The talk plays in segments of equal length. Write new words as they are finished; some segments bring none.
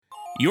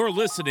You're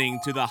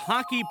listening to the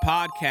Hockey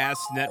Podcast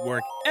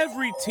Network,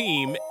 every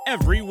team,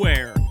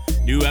 everywhere.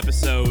 New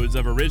episodes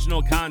of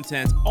original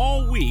content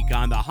all week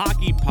on the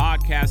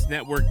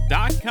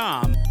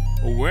hockeypodcastnetwork.com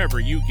or wherever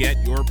you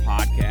get your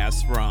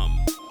podcasts from.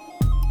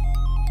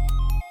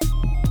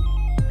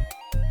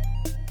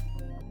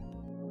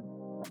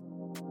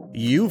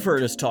 You've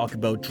heard us talk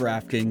about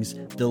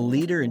DraftKings, the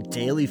leader in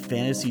daily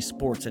fantasy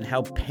sports, and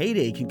how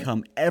payday can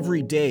come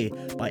every day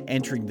by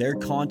entering their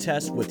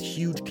contest with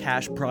huge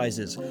cash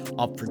prizes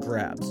up for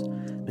grabs.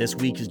 This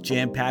week is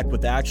jam-packed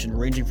with action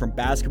ranging from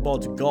basketball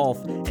to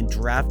golf, and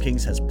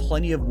DraftKings has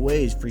plenty of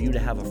ways for you to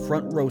have a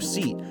front row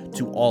seat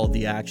to all of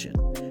the action.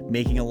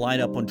 Making a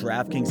lineup on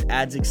DraftKings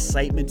adds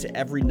excitement to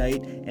every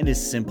night and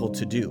is simple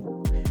to do.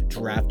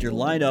 Draft your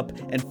lineup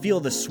and feel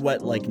the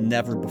sweat like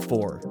never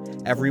before.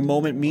 Every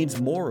moment means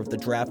more of the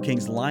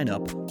DraftKings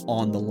lineup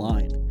on the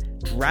line.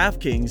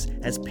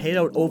 DraftKings has paid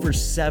out over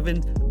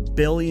 $7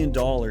 billion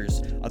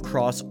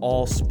across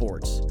all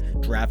sports.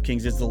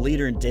 DraftKings is the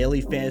leader in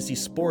daily fantasy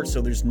sports, so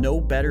there's no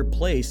better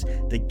place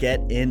to get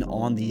in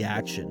on the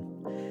action.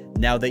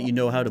 Now that you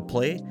know how to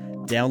play,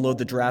 download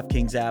the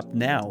DraftKings app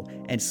now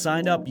and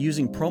sign up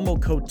using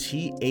promo code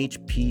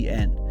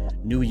THPN.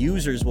 New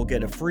users will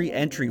get a free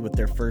entry with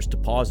their first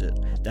deposit.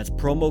 That's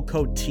promo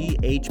code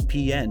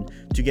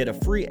THPN to get a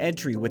free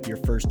entry with your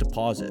first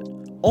deposit.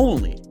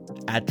 Only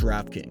at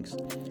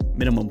DraftKings.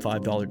 Minimum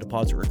 $5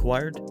 deposit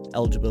required.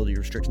 Eligibility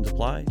restrictions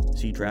apply.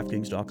 See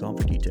DraftKings.com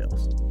for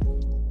details.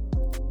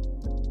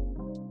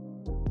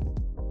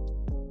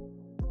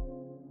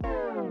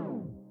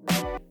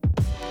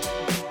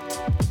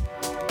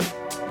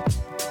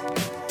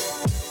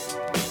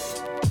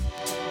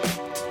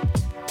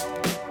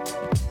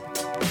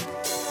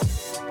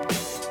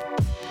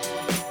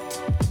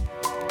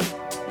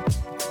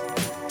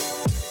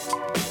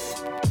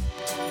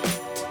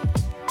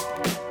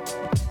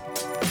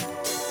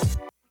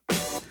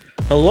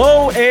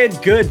 Hello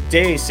and good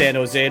day, San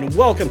Jose, and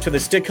welcome to the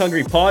Stick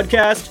Hungry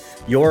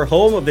Podcast, your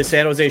home of the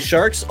San Jose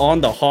Sharks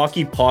on the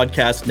Hockey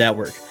Podcast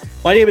Network.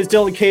 My name is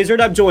Dylan Kaiser,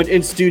 and I'm joined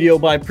in studio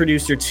by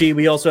producer T.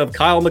 We also have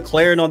Kyle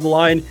McLaren on the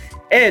line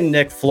and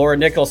Nick Flora.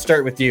 Nick, I'll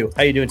start with you.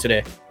 How you doing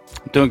today?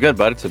 Doing good,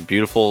 bud. It's a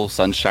beautiful,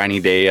 sunshiny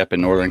day up in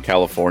Northern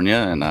California,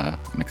 and I'm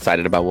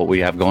excited about what we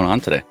have going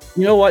on today.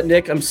 You know what,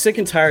 Nick? I'm sick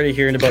and tired of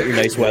hearing about your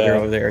nice weather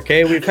over there,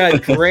 okay? We've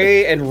had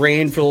gray and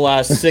rain for the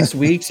last 6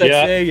 weeks, I'd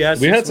say. Yeah,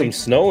 we had some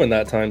snow in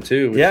that time,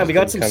 too. Yeah, we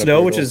got some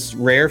snow, which is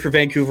rare for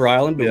Vancouver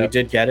Island, but we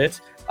did get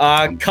it.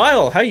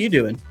 Kyle, how you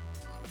doing?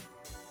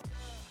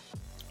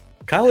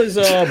 Kyle is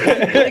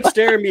blank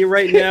staring at me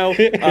right now.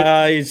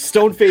 He's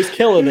stone-faced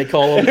killer, they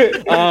call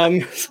him.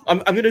 I'm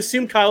going to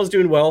assume Kyle's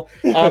doing well.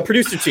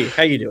 Producer T,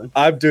 how you doing?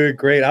 I'm doing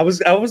great. I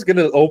was going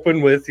to open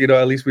with,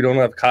 at least we don't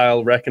have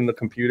Kyle wrecking the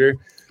computer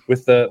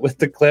with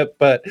the clip,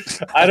 but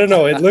I don't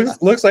know. It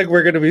looks like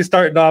we're going to be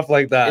starting off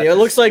like that. Yeah, it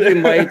looks like we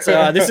might.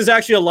 This is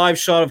actually a live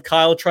shot of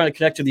Kyle trying to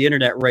connect to the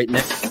internet right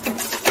now.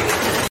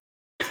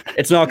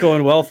 It's not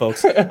going well,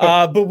 folks.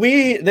 But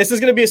this is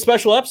going to be a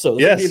special episode.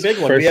 This is going to be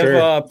a big one. We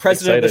have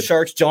President of the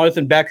Sharks,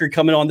 Jonathan Becher,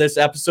 coming on this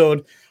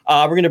episode.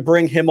 We're going to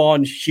bring him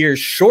on here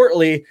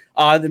shortly.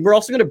 Then we're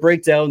also going to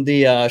break down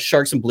the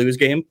Sharks and Blues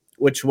game,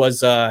 which was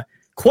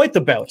quite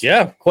the bout.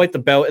 Yeah. Quite the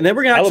bout. And then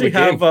we're going to actually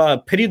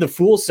have Pity the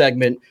Fool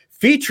segment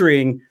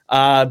featuring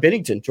Jordan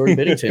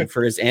Binnington,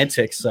 for his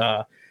antics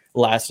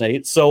last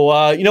night.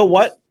 So, you know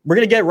what? We're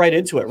going to get right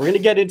into it. We're going to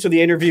get into the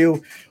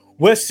interview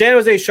with San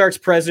Jose Sharks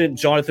president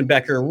Jonathan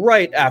Becher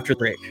right after the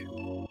break.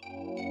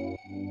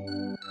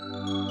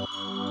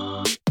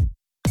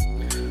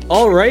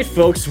 All right,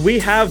 folks, we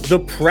have the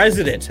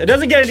president. It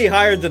doesn't get any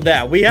higher than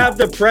that. We have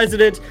the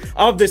president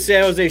of the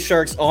San Jose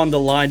Sharks on the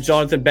line,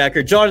 Jonathan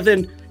Becher.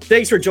 Jonathan,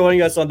 thanks for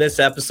joining us on this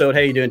episode.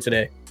 How are you doing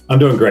today? I'm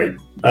doing great.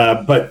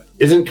 But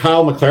isn't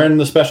Kyle McLaren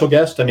the special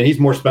guest? I mean, he's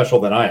more special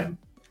than I am.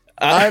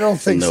 I don't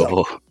think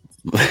so.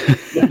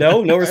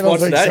 No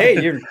response to that. So.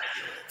 Hey, you're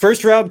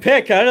first round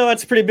pick. I know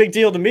that's a pretty big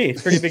deal to me.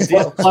 Pretty big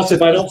deal. Plus,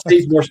 if I don't say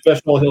he's more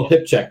special, he'll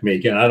hip check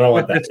me, and I don't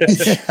want that.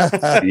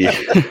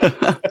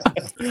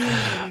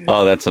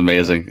 Oh, that's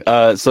amazing.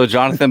 So,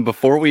 Jonathan,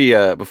 before we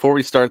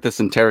start this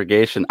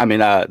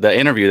the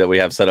interview that we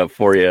have set up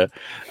for you,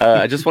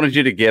 I just wanted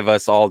you to give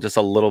us all just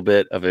a little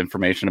bit of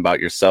information about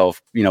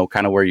yourself.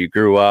 Kind of where you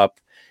grew up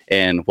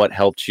and what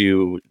helped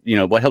you.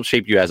 What helped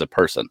shape you as a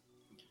person.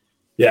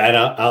 Yeah, and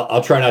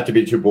I'll try not to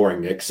be too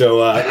boring, Nick.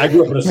 So, I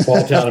grew up in a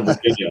small town in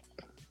Virginia.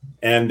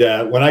 And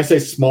when I say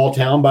small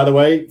town, by the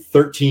way,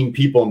 13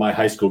 people in my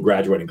high school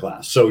graduating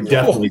class. So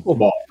definitely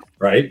small,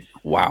 right?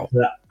 Wow.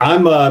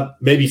 I'm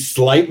maybe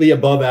slightly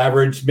above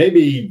average.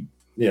 Maybe,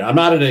 I'm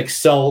not an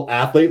Excel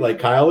athlete like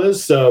Kyle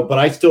is. But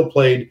I still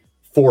played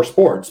 4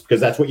 sports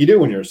because that's what you do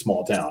when you're a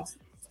small town.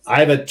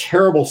 I have a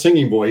terrible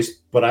singing voice,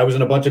 but I was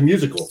in a bunch of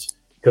musicals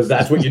because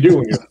that's what you do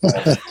when you're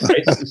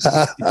right?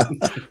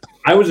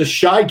 I was a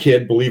shy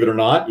kid, believe it or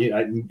not.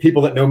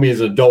 People that know me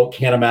as an adult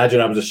can't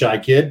imagine I was a shy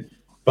kid.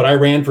 But I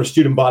ran for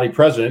student body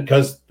president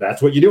because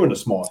that's what you do in a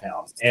small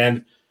town.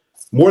 And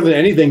more than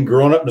anything,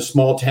 growing up in a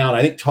small town,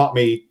 I think taught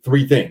me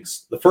 3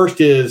 things. The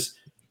first is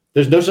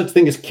there's no such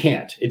thing as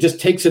can't. It just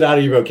takes it out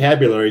of your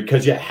vocabulary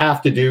because you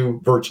have to do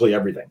virtually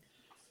everything.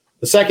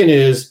 The second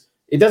is,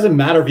 it doesn't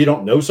matter if you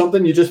don't know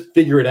something, you just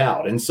figure it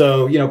out. And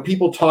so,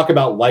 people talk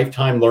about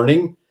lifetime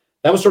learning.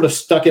 That was sort of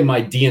stuck in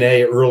my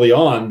DNA early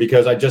on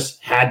because I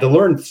just had to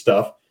learn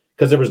stuff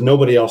because there was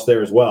nobody else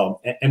there as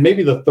well. And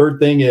maybe the third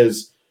thing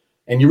is,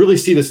 and you really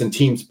see this in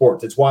team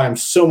sports, it's why I'm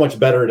so much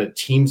better at a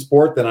team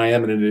sport than I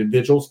am in an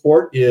individual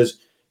sport, is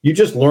you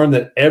just learn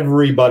that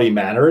everybody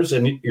matters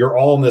and you're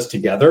all in this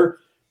together.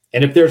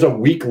 And if there's a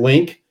weak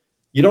link,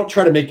 you don't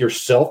try to make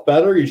yourself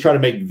better, you try to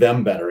make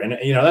them better. And,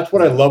 that's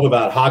what I love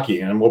about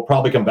hockey. And we'll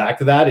probably come back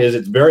to that, is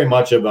it's very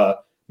much of a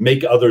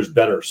make others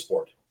better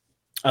sport.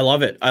 I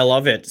love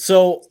it.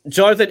 So,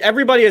 Jonathan,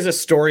 everybody has a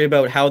story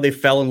about how they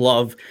fell in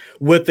love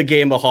with the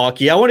game of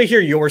hockey. I want to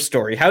hear your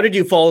story. How did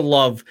you fall in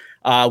love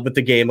with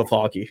the game of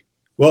hockey?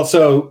 Well,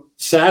 so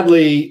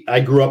sadly,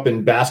 I grew up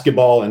in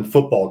basketball and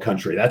football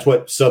country. That's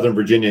what Southern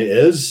Virginia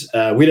is.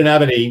 I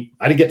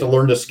didn't get to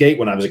learn to skate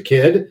when I was a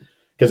kid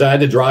because I had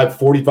to drive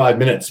 45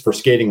 minutes for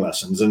skating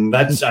lessons. And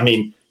that's,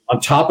 on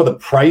top of the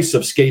price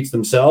of skates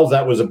themselves,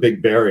 that was a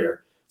big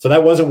barrier. So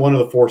that wasn't one of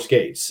the 4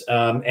 skates.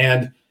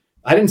 And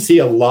I didn't see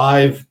a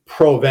live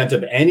pro event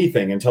of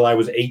anything until I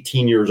was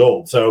 18 years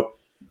old. So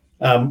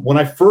when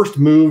I first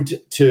moved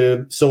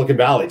to Silicon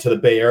Valley, to the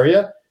Bay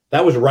Area,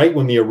 that was right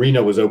when the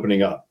arena was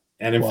opening up.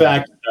 And in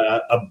fact,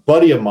 a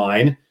buddy of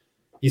mine,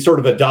 he sort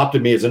of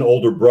adopted me as an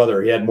older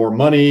brother. He had more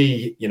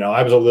money.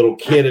 I was a little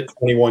kid at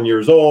 21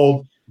 years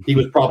old. He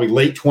was probably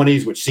late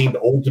 20s, which seemed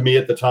old to me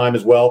at the time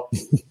as well.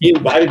 He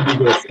invited me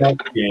to a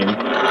Sharks game.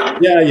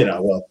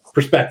 Yeah,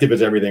 perspective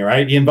is everything,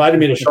 right? He invited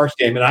me to a Sharks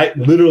game, and I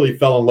literally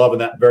fell in love in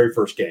that very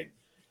first game.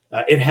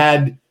 It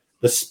had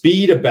the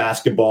speed of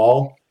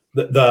basketball,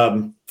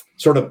 the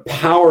sort of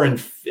power and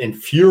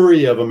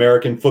fury of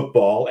American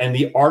football, and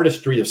the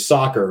artistry of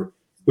soccer,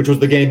 which was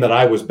the game that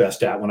I was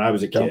best at when I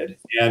was a kid.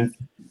 And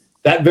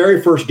that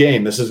very first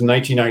game, this is in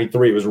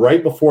 1993, it was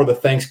right before the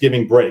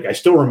Thanksgiving break. I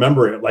still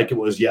remember it like it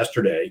was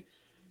yesterday.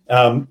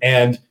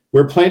 And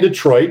we were playing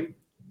Detroit.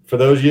 For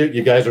those of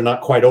you guys are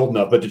not quite old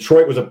enough, but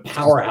Detroit was a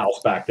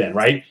powerhouse back then,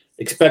 right?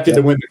 Expected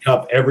to win the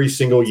cup every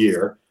single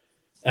year.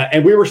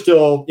 And we were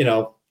still,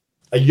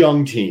 a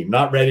young team,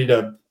 not ready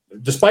to,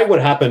 despite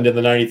what happened in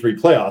the 93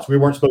 playoffs, we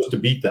weren't supposed to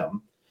beat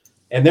them.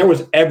 And there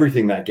was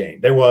everything that game.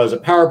 There was a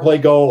power play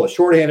goal, a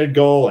shorthanded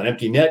goal, an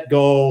empty net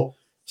goal,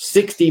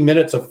 60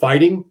 minutes of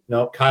fighting.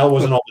 No, Kyle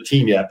wasn't on the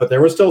team yet, but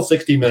there was still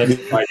 60 minutes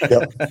of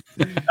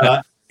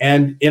fighting.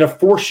 And in a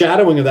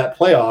foreshadowing of that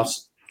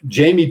playoffs,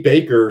 Jamie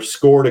Becher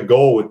scored a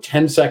goal with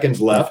 10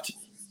 seconds left.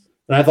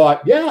 And I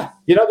thought,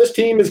 this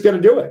team is going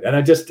to do it. And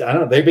I don't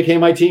know, they became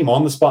my team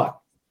on the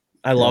spot.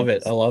 I love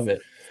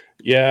it.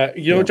 Yeah,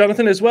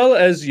 Jonathan, as well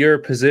as your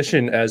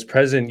position as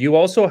president, you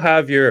also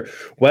have your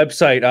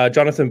website,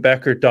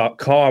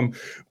 jonathanbecher.com,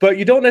 but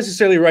you don't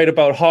necessarily write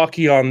about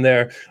hockey on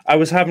there. I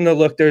was having a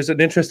look. There's an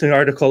interesting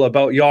article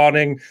about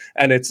yawning,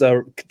 and it's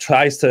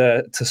tries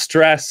to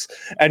stress,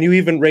 and you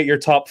even rate your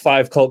top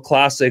 5 cult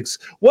classics.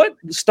 What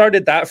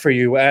started that for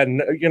you,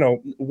 and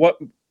what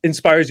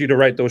inspires you to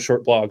write those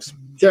short blogs?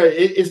 Yeah,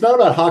 it's not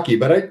about hockey,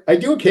 but I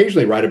do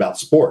occasionally write about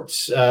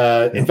sports.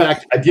 In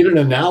fact, I did an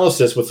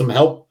analysis with some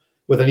help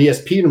with an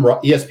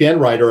ESPN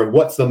writer of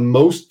what's the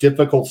most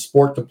difficult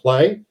sport to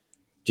play.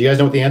 Do you guys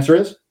know what the answer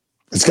is?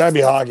 It's got to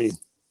be hockey.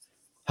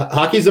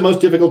 Hockey is the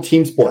most difficult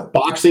team sport.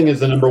 Boxing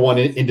is the number one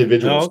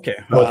individual. Oh, okay.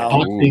 Both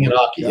boxing and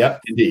hockey.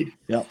 Yep, indeed.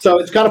 Yep. So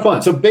it's kind of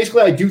fun. So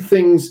basically, I do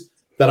things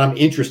that I'm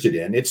interested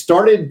in. It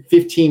started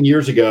 15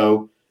 years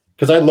ago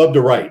because I love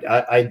to write.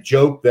 I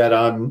joke that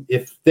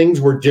if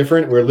things were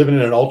different, we're living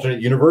in an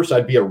alternate universe,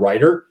 I'd be a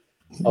writer,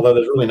 although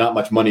there's really not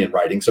much money in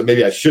writing, so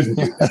maybe I shouldn't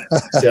do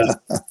that.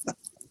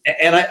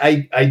 And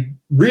I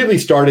really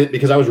started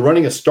because I was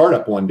running a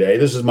startup one day.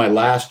 This is my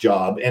last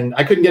job, and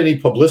I couldn't get any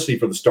publicity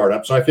for the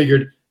startup, so I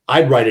figured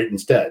I'd write it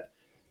instead.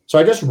 So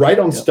I just write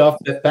on stuff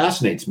that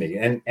fascinates me.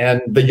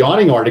 And the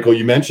yawning article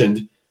you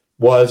mentioned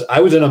was,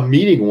 I was in a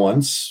meeting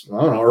once, I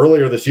don't know,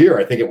 earlier this year,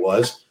 I think it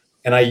was,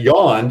 and I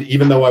yawned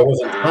even though I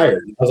wasn't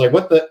tired. I was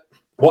like,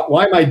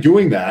 why am I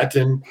doing that?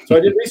 And so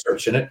I did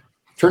research, and it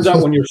turns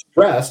out when you're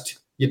stressed,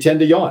 you tend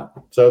to yawn.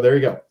 So there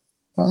you go.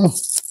 Oh.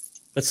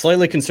 That's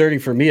slightly concerning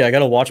for me. I got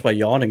to watch my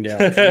yawning now.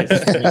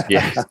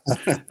 Yeah.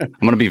 I'm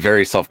going to be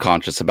very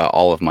self-conscious about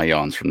all of my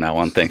yawns from now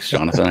on. Thanks,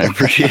 Jonathan. I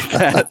appreciate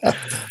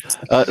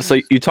that.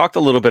 So you talked a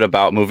little bit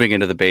about moving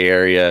into the Bay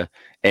Area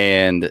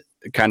and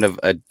kind of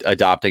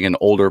adopting an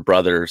older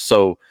brother.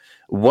 So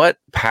what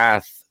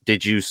path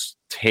did you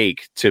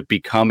take to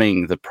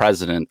becoming the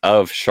president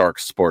of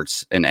Sharks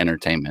Sports and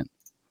Entertainment?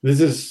 This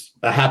is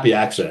a happy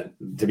accident,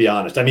 to be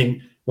honest. I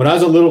mean, when I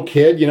was a little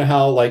kid, you know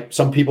how like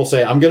some people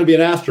say, I'm going to be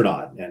an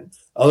astronaut, and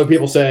other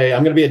people say,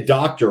 I'm going to be a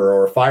doctor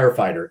or a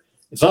firefighter.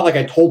 It's not like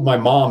I told my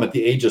mom at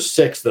the age of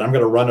 6 that I'm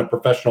going to run a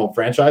professional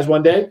franchise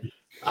one day.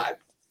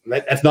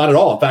 That's not at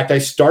all. In fact, I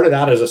started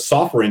out as a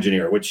software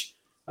engineer, which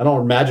I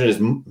don't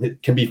imagine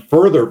it can be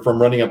further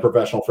from running a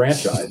professional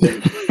franchise.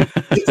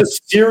 It's a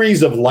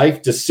series of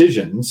life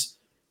decisions,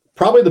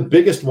 probably the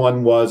biggest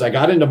one was I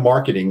got into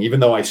marketing, even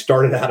though I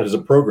started out as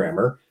a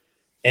programmer.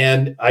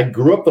 And I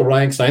grew up the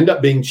ranks. I ended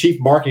up being chief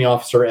marketing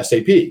officer at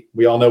SAP.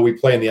 We all know we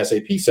play in the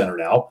SAP Center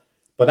now,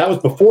 but that was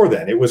before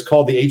then. It was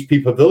called the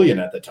HP Pavilion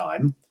at the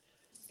time.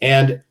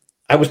 And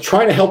I was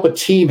trying to help a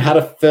team how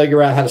to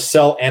figure out how to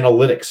sell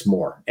analytics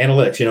more.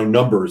 Analytics,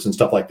 numbers and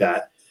stuff like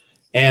that.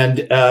 And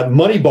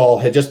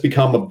Moneyball had just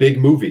become a big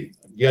movie.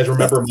 You guys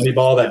remember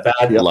Moneyball, that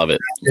bad? Love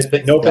it.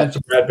 No offense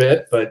to Brad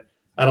Pitt, but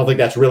I don't think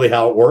that's really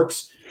how it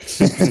works.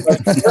 I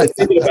started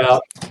thinking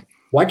about,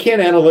 why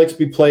can't analytics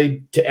be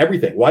played to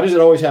everything? Why does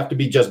it always have to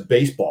be just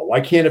baseball?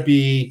 Why can't it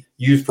be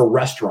used for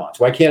restaurants?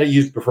 Why can't it be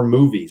used for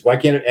movies? Why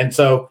can't it? And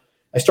so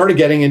I started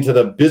getting into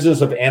the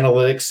business of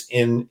analytics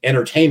in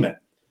entertainment.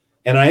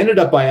 And I ended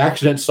up by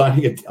accident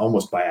signing it,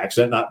 almost by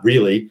accident, not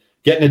really,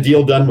 getting a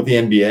deal done with the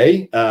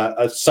NBA,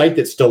 a site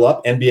that's still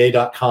up,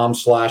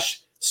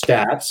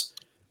 nba.com/stats,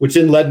 which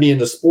then led me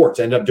into sports.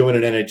 I ended up doing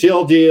an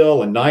NHL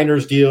deal, a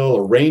Niners deal,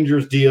 a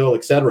Rangers deal,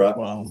 et cetera.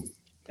 Wow.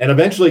 And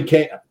eventually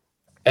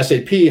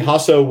SAP,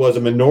 Hasso was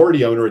a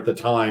minority owner at the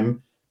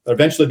time, but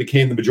eventually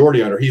became the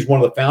majority owner. He's one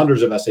of the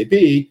founders of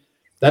SAP.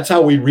 That's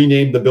how we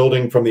renamed the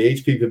building from the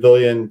HP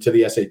Pavilion to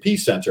the SAP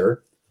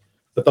Center.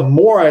 But the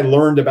more I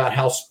learned about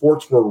how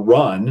sports were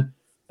run,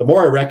 the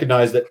more I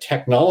recognized that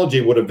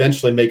technology would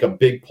eventually make a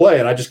big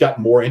play. And I just got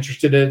more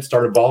interested in it,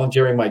 started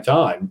volunteering my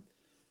time,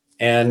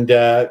 and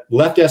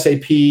left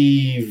SAP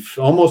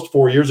almost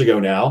 4 years ago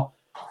now.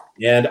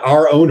 And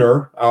our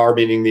owner,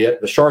 meaning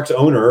the Sharks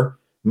owner,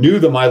 knew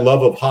that my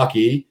love of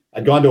hockey.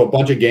 I'd gone to a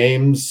bunch of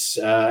games.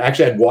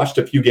 Actually, I'd watched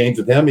a few games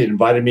with him. He'd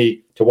invited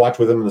me to watch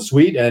with him in the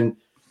suite. And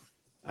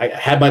I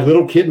had my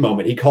little kid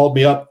moment. He called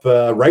me up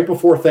right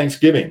before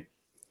Thanksgiving.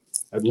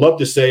 I'd love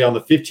to say on the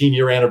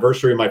 15-year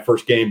anniversary of my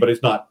first game, but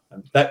it's not.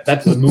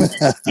 That's the movie.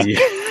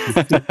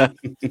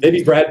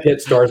 Maybe Brad Pitt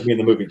stars me in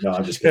the movie. No,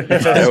 I'm just kidding.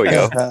 There we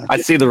go. I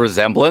see the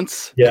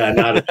resemblance. Yeah,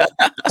 not.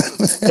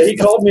 So he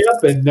called me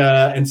up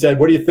and said,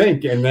 "What do you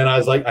think?" And then I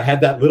was like, I had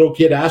that little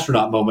kid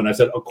astronaut moment. I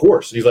said, "Of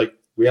course." And he's like,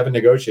 "We haven't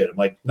negotiated." I'm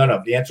like, "No.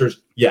 The answer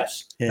is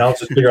yes." Yeah. Now let's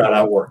just figure out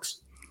how it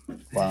works.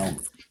 Wow.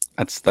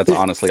 That's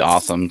honestly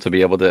awesome to be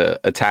able to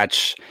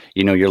attach,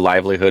 your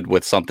livelihood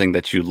with something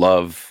that you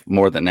love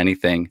more than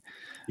anything.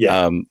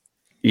 Yeah.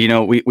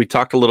 We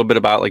talked a little bit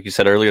about, like you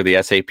said earlier,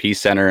 the SAP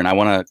Center, and I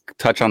want to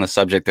touch on a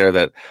subject there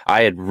that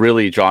I had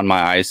really drawn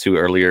my eyes to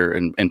earlier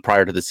and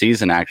prior to the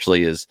season,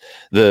 actually, is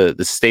the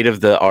state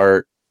of the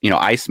art,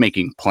 ice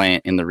making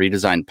plant in the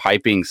redesigned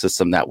piping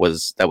system that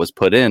was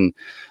put in.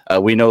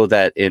 We know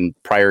that in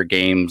prior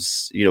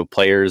games,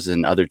 players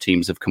and other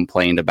teams have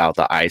complained about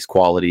the ice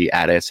quality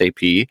at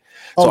SAP.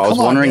 So I was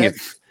wondering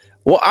if.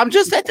 Well, I'm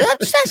just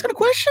asking a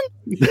question.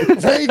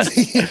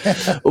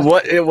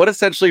 What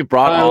essentially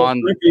brought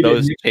on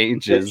those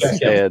changes?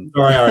 And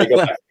all right, go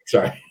back.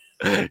 Sorry.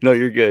 No,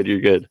 you're good. You're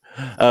good.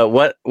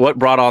 What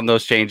brought on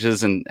those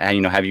changes, and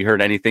have you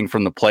heard anything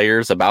from the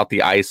players about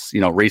the ice,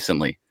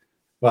 recently?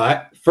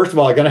 Well, first of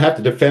all, I'm going to have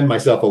to defend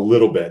myself a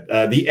little bit.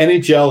 The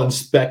NHL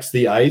inspects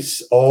the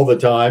ice all the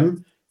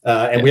time,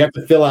 and we have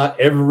to fill out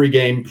every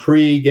game,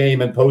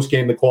 pre-game and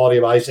post-game, the quality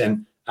of ice,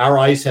 and our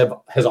ice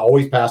has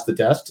always passed the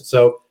test.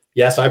 So.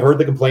 Yes, I've heard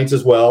the complaints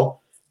as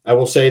well. I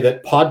will say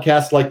that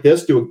podcasts like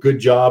this do a good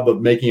job of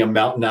making a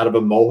mountain out of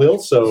a molehill.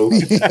 So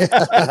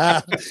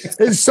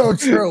it's so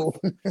true.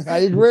 I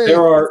agree.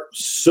 There are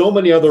so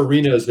many other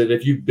arenas that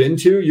if you've been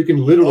to, you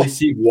can literally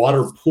see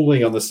water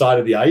pooling on the side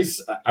of the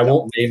ice. I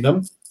won't name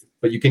them,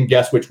 but you can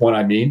guess which one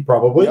I mean,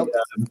 probably. Yep.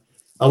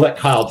 I'll let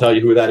Kyle tell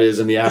you who that is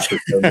in the after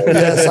show.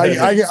 Yes,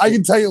 I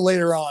can tell you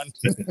later on.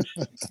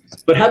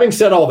 But having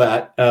said all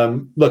that,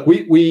 look,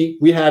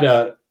 we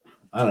had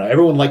I don't know.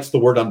 Everyone likes the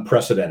word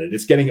unprecedented.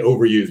 It's getting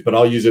overused, but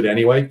I'll use it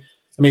anyway.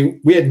 I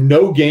mean, we had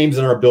no games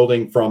in our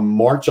building from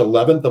March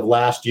 11th of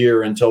last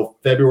year until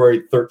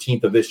February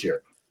 13th of this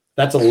year.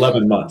 That's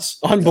 11 months.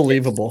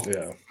 Unbelievable.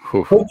 Yeah.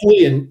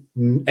 Hopefully, and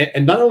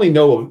not only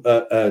no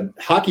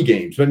hockey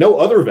games, but no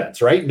other events,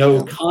 right?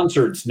 No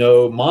concerts,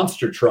 no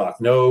monster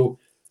truck, no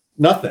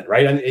nothing,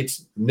 right? I mean,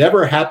 it's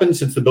never happened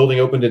since the building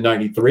opened in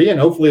 '93, and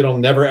hopefully it'll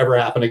never, ever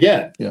happen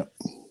again. Yeah.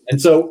 And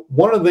so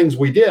one of the things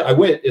we did, I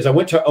went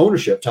to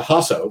ownership, to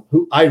Hasso,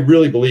 who I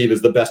really believe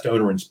is the best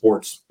owner in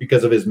sports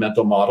because of his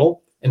mental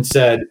model, and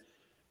said,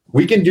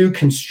 we can do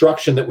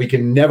construction that we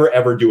can never,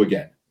 ever do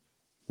again.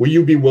 Will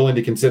you be willing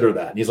to consider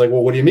that? And he's like,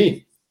 well, what do you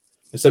mean?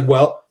 I said,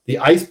 well, the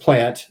ice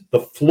plant,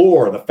 the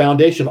floor, the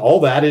foundation, all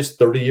that is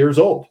 30 years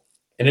old.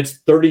 And it's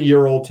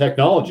 30-year-old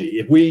technology.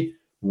 If we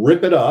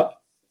rip it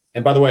up,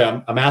 and by the way,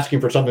 I'm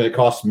asking for something that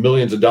costs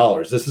millions of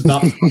dollars. This is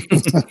not...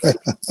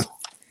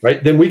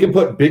 Right, then we can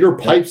put bigger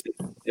pipes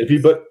in. If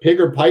you put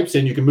bigger pipes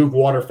in, you can move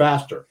water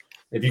faster.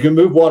 If you can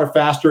move water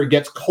faster, it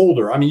gets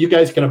colder. I mean, you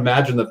guys can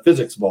imagine the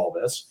physics of all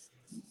this.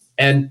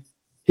 And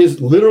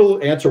his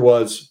literal answer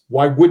was,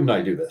 why wouldn't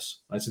I do this?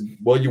 I said,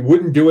 well, you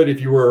wouldn't do it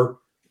if you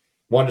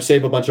wanted to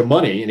save a bunch of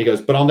money. And he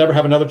goes, but I'll never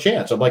have another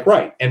chance. I'm like,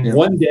 right. And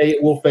one day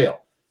it will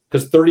fail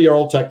because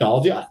 30-year-old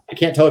technology, I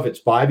can't tell if it's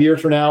 5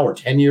 years from now or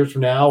 10 years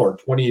from now or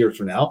 20 years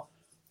from now.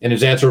 And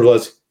his answer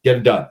was, get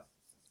it done.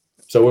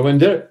 So we went and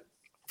did it.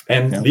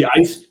 And the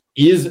ice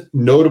is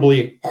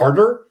notably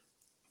harder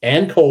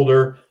and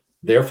colder,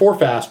 therefore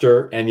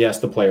faster. And yes,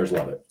 the players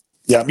love it.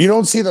 Yeah, you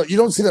don't see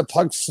the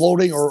puck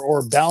floating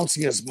or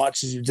bouncing as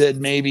much as you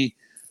did maybe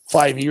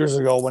 5 years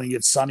ago when it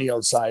gets sunny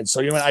outside.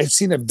 So I've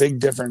seen a big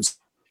difference.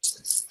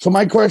 So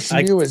my question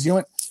to you is,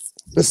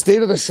 the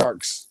state of the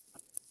Sharks.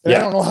 And I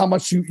don't know how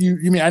much you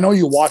mean. I know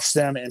you watch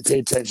them and pay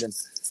attention.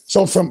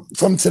 So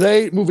from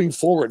today moving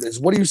forward,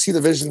 what do you see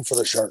the vision for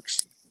the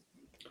Sharks?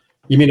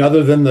 You mean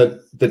other than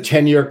the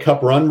 10-year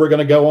cup run we're going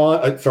to go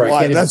on?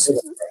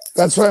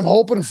 That's what I'm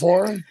hoping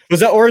for. Is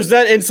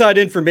that inside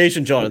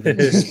information, Jonathan?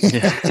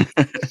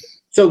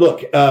 So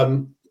look,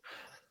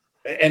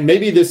 and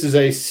maybe this is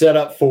a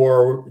setup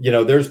for,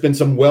 there's been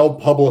some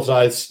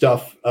well-publicized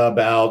stuff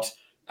about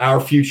our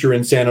future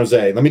in San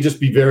Jose. Let me just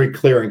be very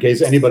clear in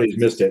case anybody's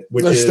missed it.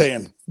 They're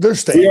staying.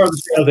 We are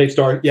the San Jose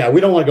Stars. Yeah, we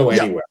don't want to go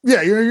anywhere.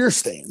 Yeah, you're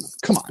staying.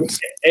 Come on.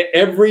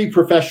 Every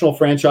professional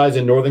franchise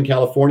in Northern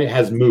California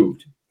has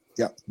moved.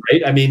 Yeah.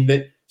 Right? I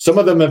mean, some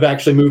of them have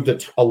actually moved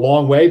a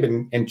long way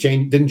and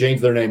didn't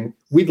change their name.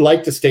 We'd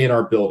like to stay in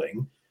our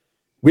building.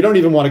 We don't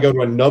even want to go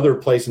to another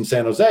place in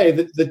San Jose.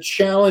 The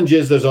challenge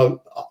is there's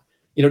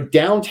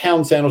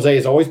downtown San Jose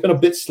has always been a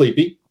bit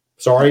sleepy.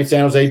 Sorry,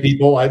 San Jose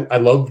people. I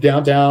love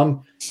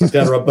downtown,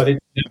 etc. But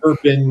it's never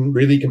been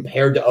really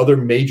compared to other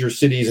major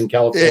cities in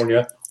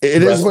California.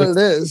 It is what it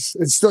is.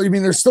 It's still,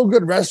 there's still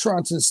good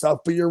restaurants and stuff,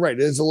 but you're right.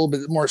 It is a little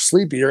bit more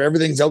sleepy, or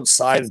everything's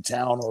outside of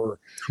town, or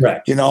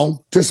correct.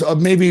 Just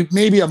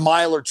maybe a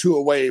mile or two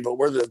away. But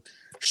where the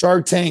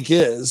Shark Tank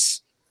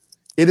is,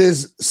 it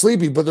is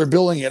sleepy, but they're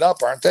building it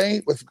up, aren't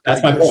they?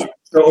 That's my point.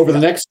 So over the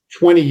next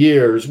 20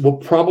 years, we'll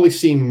probably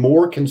see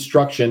more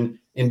construction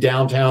in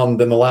downtown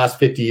than the last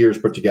 50 years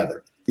put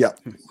together. Yeah.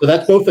 So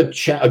that's both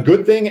a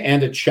good thing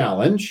and a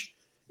challenge.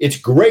 It's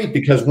great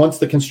because once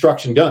the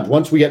construction done,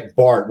 once we get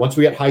BART, once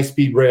we get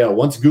high-speed rail,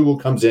 once Google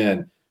comes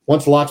in,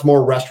 once lots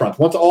more restaurants,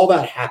 once all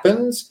that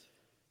happens,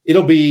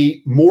 it'll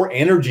be more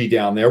energy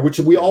down there, which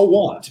we all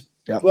want.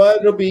 Yeah. But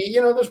it'll be,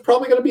 there's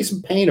probably going to be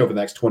some pain over the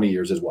next 20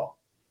 years as well.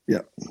 Yeah.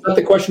 Is that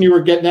the question you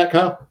were getting at,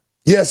 Kyle?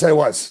 Yes, I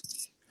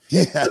was.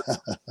 Yeah.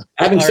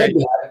 Having said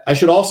that, I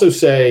should also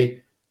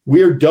say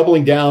we're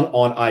doubling down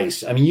on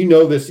ice. I mean, you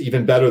know this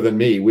even better than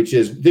me, which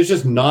is there's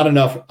just not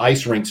enough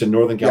ice rinks in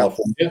Northern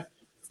California.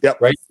 Yep.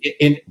 Right.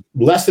 In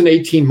less than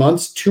 18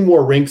 months, 2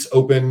 more rinks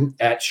open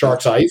at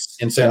Sharks Ice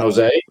in San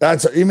Jose.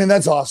 That's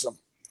awesome.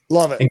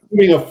 Love it.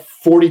 Including a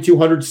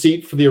 4,200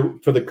 seat for the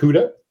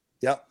CUDA.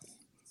 Yep.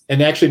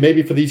 And actually,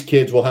 maybe for these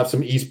kids, we'll have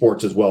some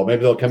esports as well.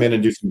 Maybe they'll come in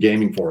and do some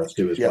gaming for us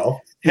too as well.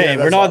 Hey,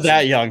 we're not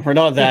that young. We're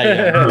not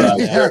that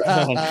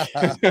young.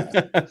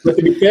 But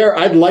to be fair,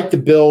 I'd like to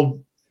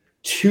build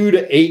 2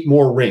 to 8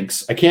 more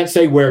rinks. I can't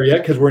say where yet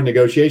because we're in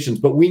negotiations,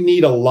 but we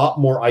need a lot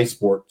more ice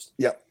sports.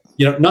 Yep.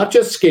 Not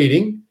just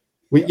skating.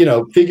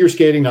 Figure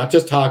skating, not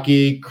just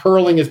hockey.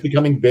 Curling is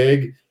becoming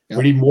big. Yep.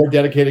 We need more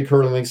dedicated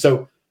curling.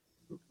 So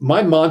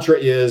my mantra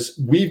is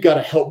we've got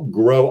to help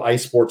grow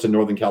ice sports in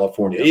Northern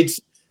California.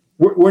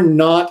 We're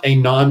not a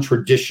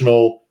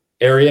non-traditional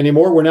area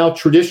anymore. We're now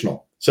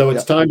traditional. So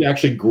it's time to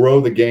actually grow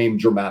the game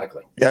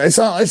dramatically. Yeah, it's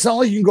not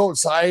like you can go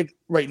outside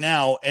right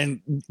now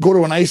and go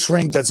to an ice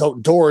rink that's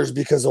outdoors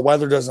because the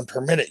weather doesn't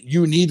permit it.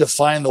 You need to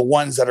find the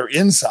ones that are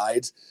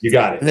inside. You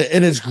got it.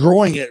 And it's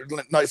growing it.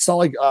 It's not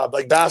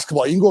like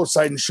basketball. You can go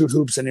outside and shoot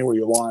hoops anywhere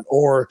you want,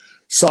 or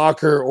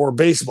soccer or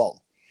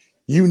baseball.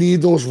 You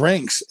need those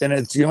rinks. And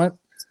it's,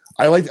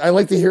 I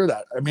like to hear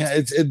that. I mean,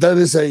 that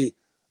is a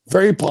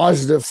very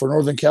positive for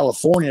Northern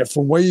California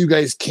from where you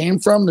guys came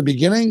from the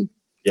beginning.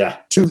 Yeah.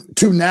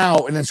 To now,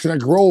 and it's going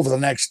to grow over the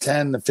next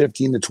 10 to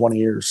 15 to 20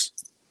 years.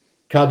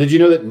 Kyle, did you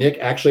know that Nick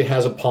actually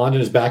has a pond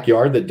in his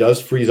backyard that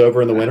does freeze over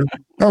in the winter?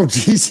 Oh,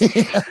 geez.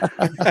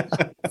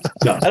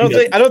 No,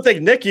 I don't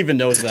think Nick even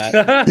knows that.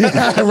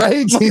 Yeah,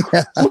 right?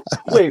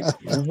 Wait,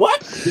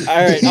 what? All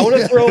right, I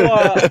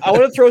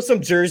want to throw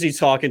some jersey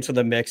talk into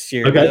the mix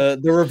here. Okay.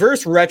 The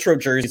reverse retro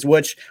jerseys,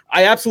 which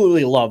I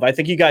absolutely love. I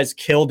think you guys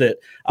killed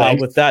it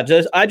with that.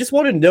 I just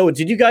want to know,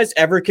 did you guys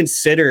ever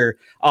consider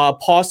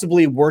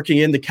possibly working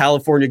in the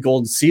California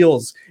Golden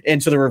Seals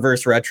into the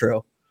reverse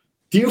retro?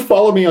 Do you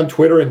follow me on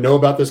Twitter and know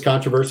about this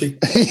controversy?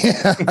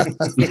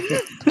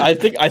 I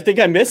think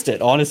I missed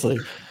it, honestly.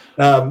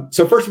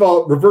 So first of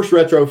all, reverse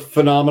retro,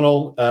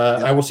 phenomenal.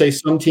 I will say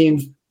some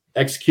teams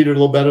executed a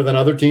little better than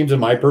other teams, in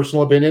my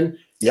personal opinion.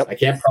 Yep. I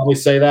can't probably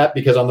say that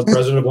because I'm the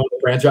president of one of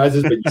the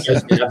franchises, but you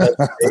guys can have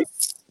that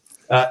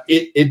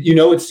debate.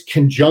 It's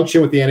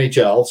conjunction with the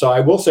NHL. So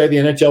I will say the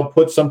NHL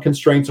put some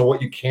constraints on what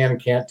you can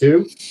and can't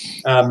do.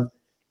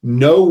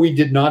 No, we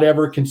did not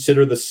ever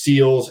consider the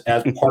Seals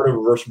as part of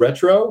reverse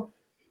retro.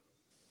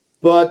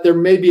 But there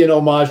may be an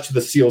homage to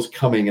the Seals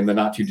coming in the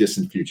not too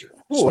distant future.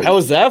 Ooh,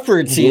 how's that for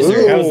a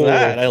teaser? How's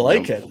that? I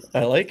like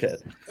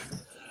it.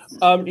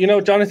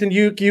 Jonathan,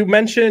 you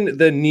mentioned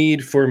the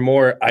need for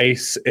more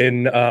ice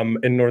in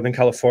Northern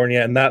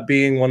California, and that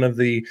being one of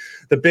the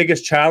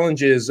biggest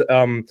challenges,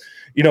 in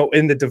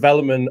the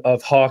development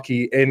of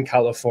hockey in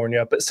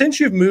California. But since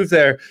you've moved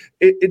there,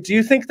 do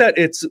you think that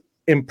it's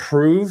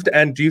improved?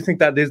 And do you think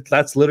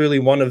that's literally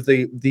one of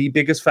the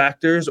biggest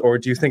factors, or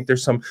do you think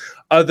there's some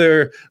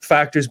other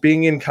factors,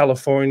 being in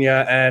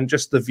California and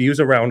just the views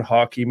around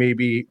hockey,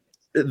 maybe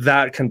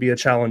that can be a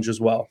challenge as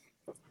well?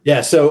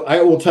 Yeah, so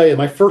I will tell you,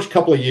 my first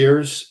couple of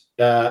years,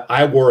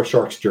 I wore a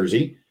Sharks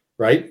jersey,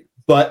 right?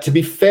 But to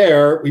be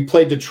fair, we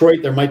played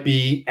Detroit. There might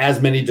be as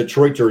many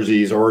Detroit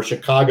jerseys, or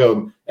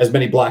Chicago, as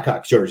many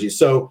Blackhawks jerseys.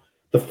 So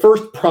the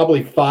first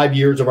probably 5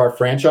 years of our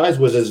franchise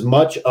was as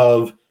much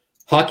of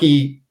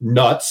hockey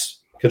nuts,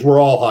 because we're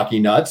all hockey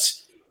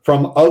nuts,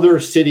 from other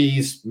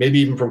cities, maybe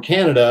even from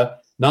Canada,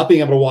 not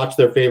being able to watch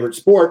their favorite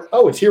sport.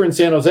 Oh, it's here in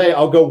San Jose.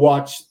 I'll go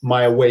watch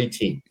my away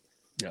team.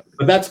 Yeah.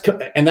 But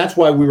that's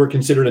why we were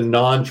considered a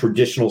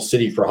non-traditional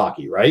city for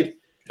hockey, right?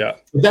 Yeah.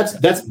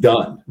 That's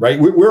done, right?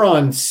 We're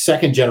on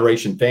second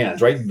generation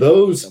fans, right?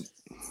 Those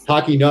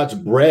hockey nuts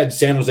bred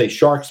San Jose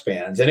Sharks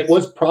fans. And it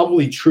was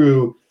probably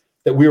true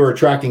that we were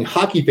attracting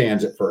hockey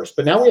fans at first,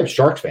 but now we have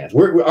Sharks fans.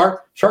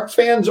 Our Sharks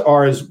fans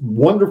are as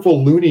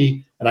wonderful,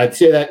 loony, and I'd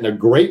say that in a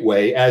great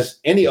way, as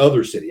any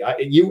other city.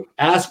 You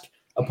ask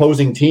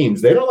opposing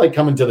teams, they don't like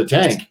coming to the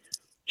Tank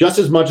just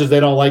as much as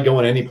they don't like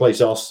going anyplace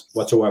else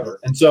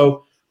whatsoever. And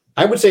so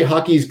I would say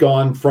hockey's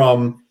gone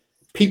from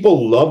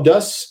people loved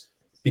us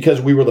because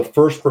we were the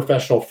first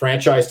professional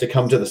franchise to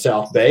come to the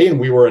South Bay,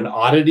 and we were an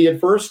oddity at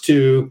first,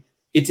 to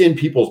it's in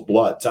people's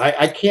blood. So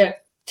I can't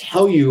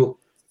tell you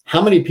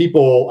how many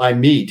people I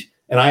meet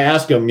and I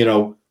ask them,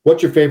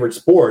 what's your favorite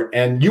sport?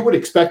 And you would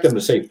expect them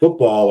to say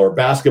football or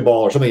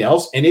basketball or something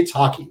else, and it's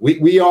hockey.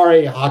 We are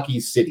a hockey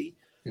city.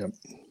 Yep.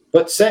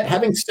 But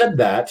having said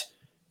that,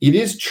 it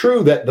is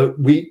true that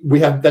we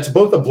have, that's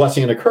both a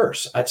blessing and a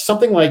curse.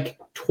 Something like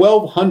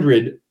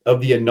 1,200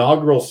 of the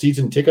inaugural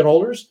season ticket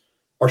holders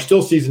are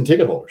still season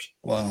ticket holders.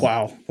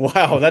 Wow.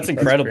 That's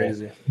incredible. That's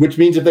crazy. Which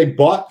means if they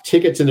bought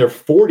tickets in their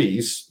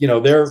 40s,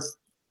 they're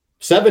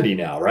 70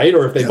 now, right?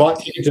 Or if they bought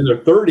tickets in their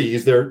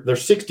 30s, they're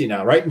 60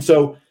 now, right? And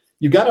so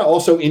you got to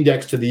also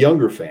index to the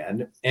younger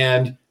fan.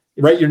 And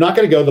right, you're not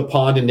going to go to the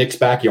pond in Nick's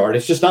backyard.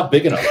 It's just not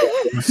big enough.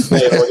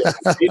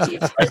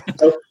 Right?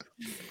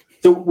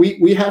 So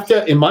we have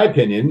to, in my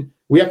opinion,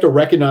 we have to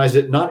recognize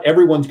that not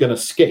everyone's going to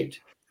skate.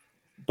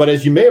 But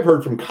as you may have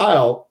heard from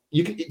Kyle,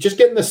 you can just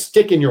getting the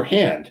stick in your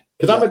hand,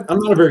 because I'm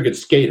not a very good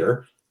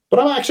skater, but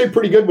I'm actually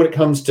pretty good when it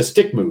comes to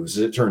stick moves,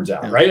 as it turns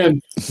out, right?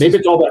 And maybe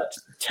it's all that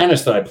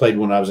tennis that I played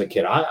when I was a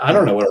kid. I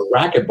don't know, a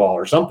racquetball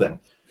or something.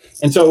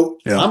 And so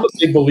I'm a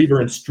big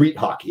believer in street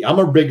hockey. I'm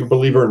a big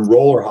believer in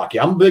roller hockey.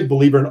 I'm a big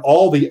believer in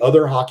all the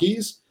other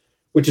hockeys,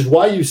 which is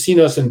why you've seen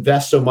us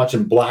invest so much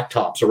in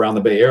blacktops around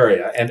the Bay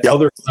Area and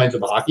other kinds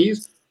of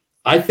hockeys.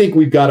 I think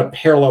we've got a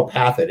parallel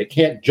path. It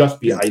can't just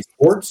be ice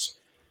sports.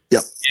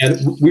 Yep.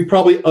 And we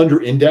probably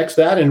under-index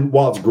that. And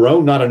while it's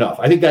grown, not enough.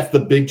 I think that's the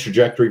big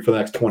trajectory for the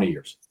next 20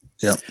 years.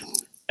 Yep.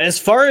 As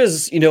far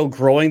as,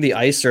 growing the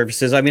ice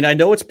surfaces, I mean, I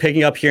know it's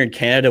picking up here in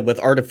Canada with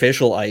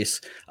artificial ice.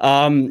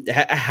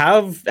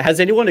 Has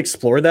anyone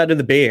explored that in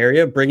the Bay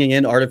Area, bringing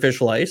in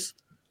artificial ice?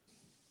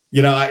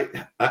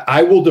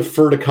 I will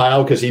defer to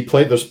Kyle because he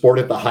played the sport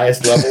at the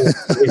highest level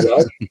really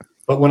well.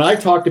 But when I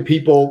talk to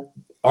people,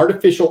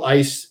 artificial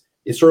ice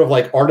is sort of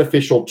like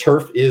artificial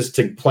turf is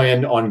to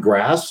playing on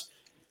grass,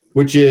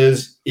 which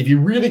is, if you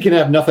really can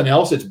have nothing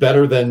else, it's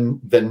better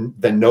than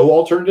no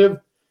alternative.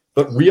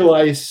 But real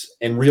ice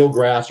and real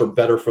grass are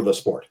better for the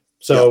sport.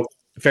 So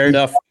fair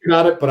enough.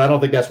 Got it, but I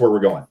don't think that's where we're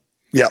going.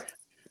 Yeah,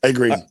 I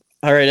agree.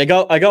 All right,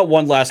 I got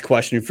one last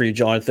question for you,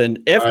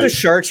 Jonathan. If the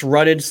Sharks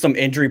run into some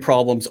injury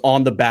problems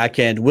on the back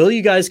end, will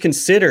you guys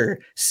consider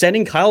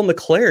sending Kyle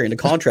McLaren a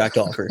contract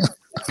offer?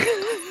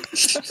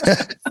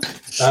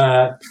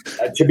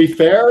 To be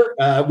fair,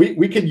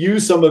 we could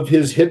use some of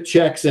his hip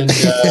checks and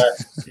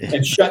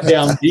shut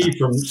down D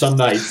from some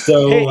nights.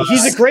 So hey,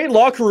 he's a great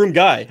locker room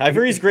guy. I've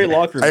heard he's a great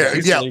locker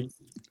room guy.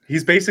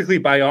 He's basically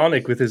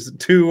bionic with his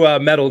two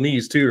metal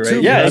knees too,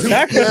 right? Yeah,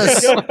 exactly.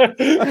 Yes.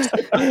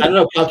 I don't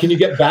know. How can you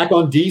get back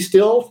on D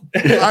still?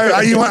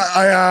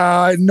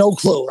 I no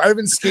clue. I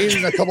haven't skated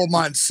in a couple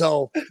months,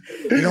 so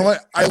you know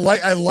what? I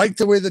like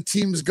the way the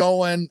team's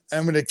going.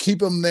 I'm going to keep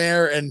them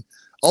there, and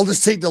I'll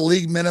just take the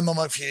league minimum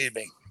if you need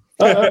me.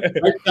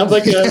 Sounds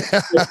like a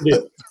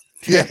deal.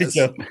 Yes.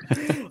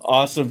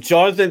 Awesome.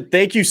 Jonathan,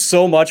 thank you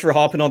so much for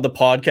hopping on the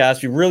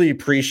podcast. We really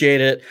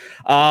appreciate it.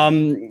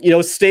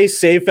 Stay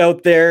safe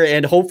out there,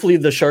 and hopefully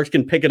the Sharks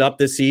can pick it up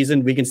this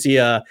season. We can see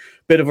a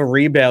bit of a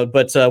rebound.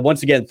 But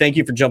once again, thank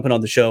you for jumping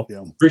on the show.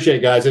 Yeah. Appreciate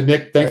it, guys. And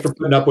Nick, thanks for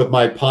putting up with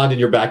my pond in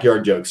your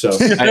backyard joke. So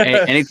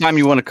anytime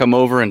you want to come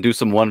over and do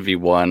some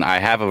 1v1, I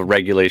have a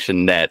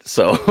regulation net.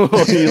 So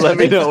you let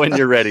me know when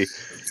you're ready.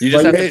 You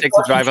just have to take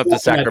the drive up to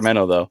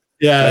Sacramento, though.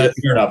 Yeah,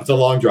 fair enough. It's a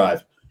long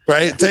drive.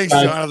 Right. Thanks,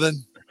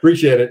 Jonathan.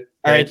 Appreciate it.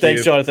 All right.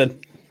 Thanks,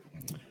 Jonathan.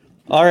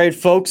 All right,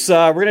 folks.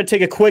 We're going to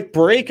take a quick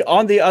break.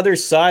 On the other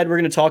side, we're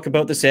going to talk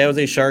about the San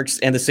Jose Sharks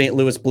and the St.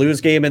 Louis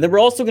Blues game. And then we're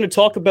also going to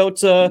talk about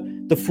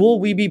the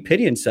Fool We Be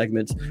Pitying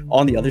segment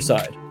on the other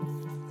side.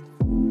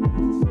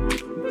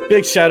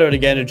 Big shout out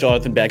again to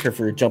Jonathan Becher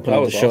for jumping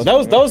on the show.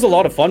 Awesome. That was a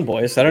lot of fun,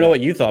 boys. I don't know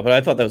what you thought, but I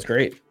thought that was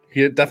great.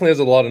 He definitely has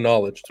a lot of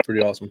knowledge. It's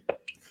pretty awesome.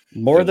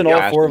 More than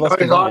all four of us He's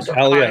combined. awesome.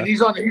 Hell yeah. And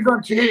he's on.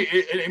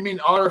 I mean,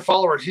 our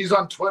followers. He's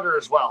on Twitter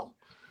as well.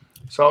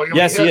 So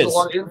Yes, he he has is. a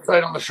lot of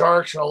insight on the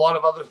Sharks and a lot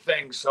of other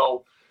things.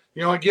 So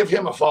give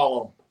him a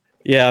follow.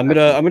 Yeah, I'm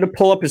gonna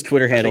pull up his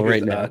Twitter handle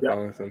right now.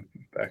 Jonathan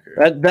Becher.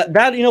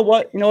 That you know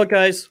what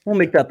guys, we'll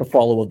make that the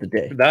follow of the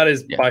day. That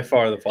is by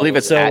far the I believe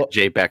it's So- at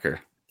Jay Becker.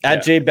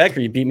 At Jay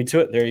Becker, you beat me to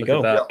it. There you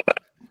Look go. at that.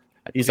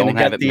 He's Don't gonna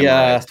have get it the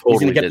memorized. he's gonna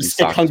Totally get the didn't stick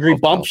stalk hungry his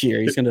profile. bump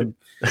here. He's gonna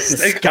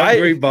Stick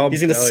hungry bump. He's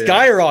gonna Hell yeah.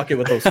 skyrocket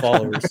with those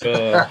followers.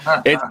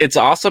 It's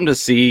awesome to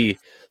see,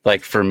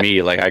 like, for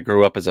me, like, I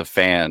grew up as a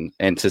fan,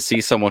 and to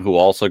see someone who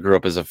also grew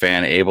up as a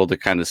fan able to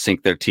kind of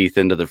sink their teeth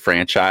into the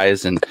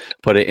franchise and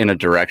put it in a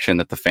direction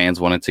that the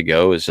fans want it to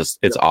go is just,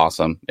 it's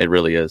awesome. It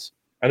really is.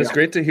 And it's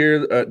great to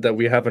hear that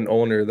we have an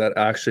owner that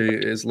actually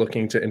is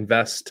looking to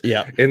invest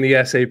Yeah. in the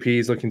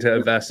SAPs, looking to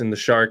invest in the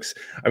Sharks.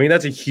 I mean,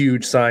 that's a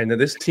huge sign that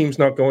this team's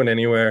not going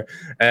anywhere.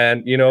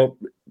 And,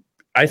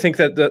 I think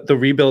that the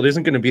rebuild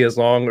isn't going to be as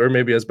long or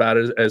maybe as bad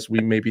as we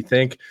maybe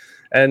think.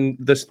 And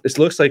it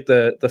looks like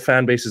the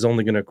fan base is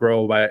only going to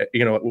grow by,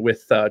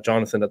 with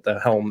Jonathan at the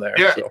helm there.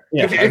 Yeah. So,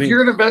 If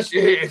you're going to invest,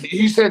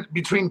 he said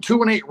between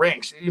 2 and 8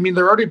 rinks. I mean,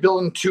 they're already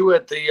building 2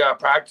 at the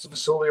practice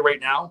facility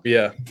right now.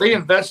 yeah. If they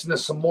invest into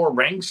some more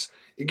rinks,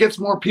 it gets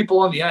more people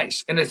on the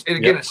ice. And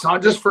it's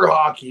not just for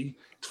hockey.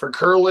 It's for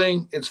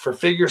curling. It's for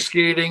figure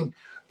skating.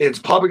 It's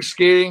public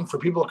skating for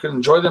people who can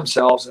enjoy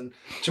themselves. And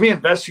to me,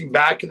 investing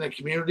back in the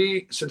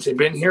community since they've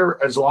been here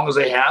as long as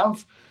they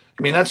have,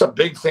 I mean, that's a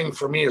big thing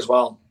for me as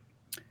well.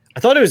 I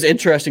thought it was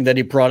interesting that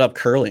he brought up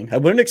curling. I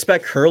wouldn't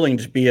expect curling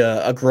to be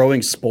a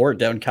growing sport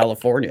down in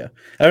California.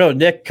 I don't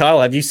know, Nick, Kyle,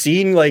 have you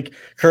seen like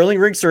curling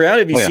rinks around?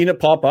 Have you seen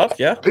it pop up?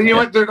 Yeah. And you know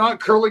what? They're not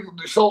curling.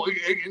 So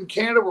in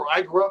Canada, where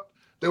I grew up,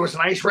 there was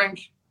an ice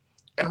rink,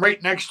 and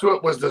right next to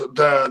it was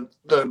the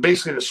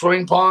basically the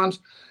swimming pond,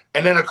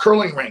 and then a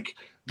curling rink.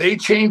 They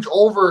changed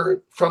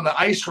over from the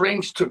ice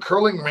rinks to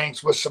curling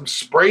rinks with some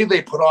spray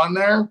they put on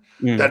there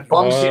that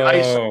bumps the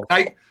ice.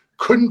 I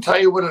couldn't tell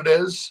you what it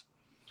is.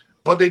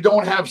 But they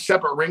don't have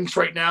separate rinks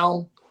right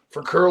now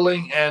for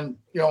curling and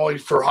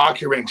for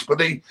hockey rinks. But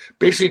they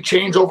basically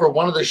change over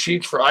one of the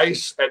sheets for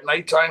ice at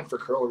nighttime for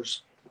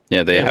curlers.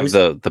 Yeah, they have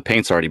the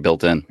paint's already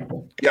built in.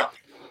 Yeah.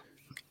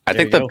 I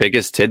think the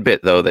biggest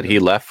tidbit, though, that he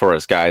left for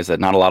us guys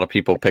that not a lot of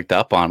people picked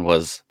up on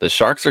was the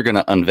Sharks are going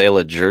to unveil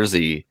a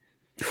jersey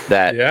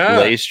that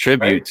lays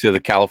tribute to the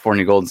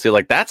California Golden Seal.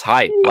 Like, that's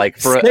hype. Like,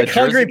 for a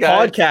Hungry jersey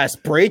guy,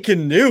 podcast,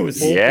 breaking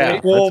news. Yeah,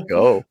 let's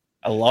go.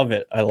 I love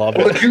it. Well,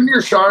 the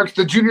junior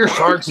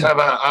Sharks have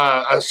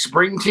a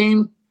spring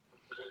team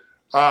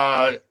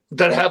that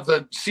have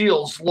the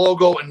Seals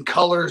logo and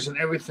colors and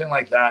everything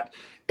like that.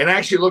 It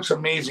actually looks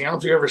amazing. I don't know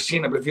if you've ever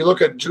seen it, but if you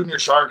look at junior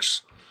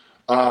Sharks,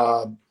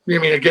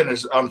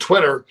 it's on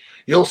Twitter,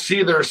 you'll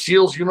see their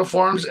Seals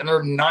uniforms and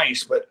they're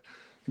nice. But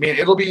I mean,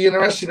 it'll be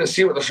interesting to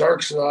see what the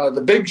Sharks,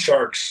 the big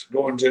Sharks,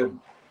 go and do.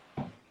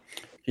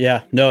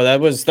 Yeah, no,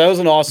 that was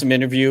an awesome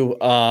interview.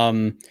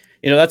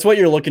 That's what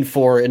you're looking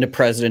for in the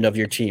president of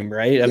your team,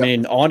 right? Yep. I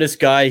mean, honest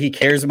guy, he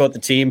cares about the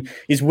team.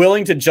 He's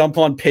willing to jump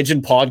on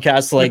Pigeon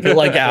podcasts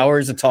like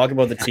hours to talk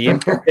about the team.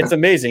 It's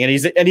amazing.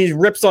 And he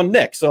rips on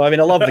Nick. So I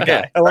mean, I love the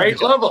guy. I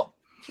love him.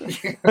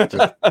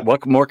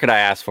 What more could I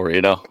ask for?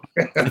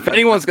 If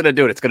anyone's gonna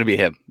do it, it's gonna be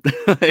him.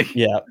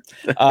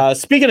 Yeah.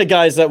 Speaking of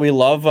guys that we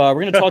love, we're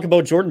gonna talk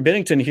about Jordan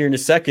Binnington here in a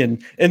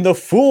second. And the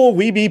fool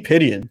we be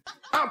pitying.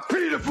 I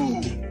pity the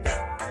fool.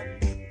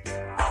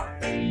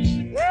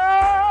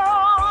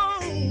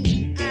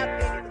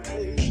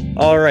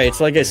 All right,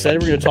 so like I said,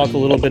 we're going to talk a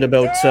little bit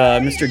about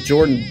Mr.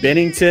 Jordan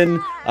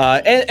Binnington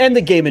and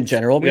the game in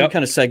general. We're going to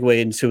kind of segue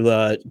into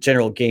the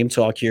general game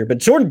talk here. But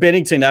Jordan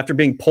Binnington, after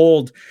being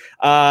pulled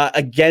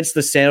against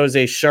the San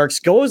Jose Sharks,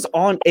 goes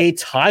on a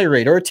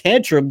tirade or a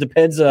tantrum,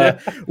 depends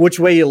which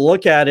way you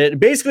look at it.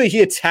 Basically,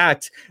 he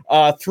attacked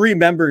 3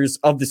 members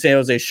of the San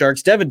Jose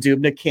Sharks. Devin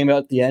Dubnyk came out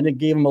at the end and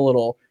gave him a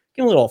little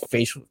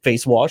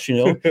face wash,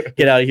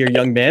 get out of here,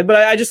 young man.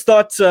 But I just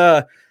thought...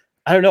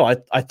 I don't know.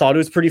 I thought it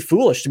was pretty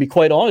foolish, to be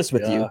quite honest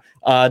with you,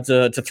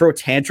 to throw a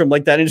tantrum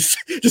like that and just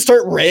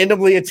start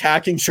randomly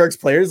attacking Sharks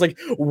players. Like,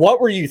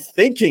 what were you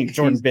thinking,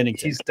 Jordan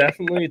Binnington? He's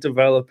definitely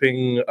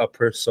developing a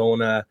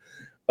persona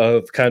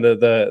of kind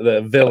of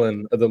the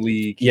villain of the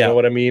league. You know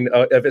what I mean?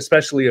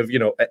 Especially of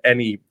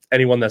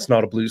anyone that's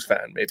not a Blues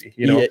fan, maybe.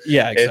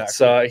 Yeah,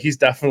 exactly. He's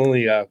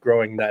definitely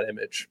growing that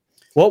image.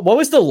 What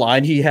was the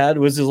line he had?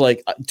 Was it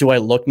like, do I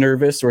look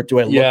nervous or do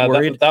I look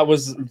worried? That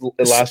was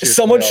last year.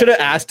 Someone should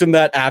have asked him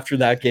that after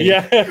that game.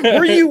 Yeah.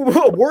 Were you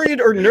worried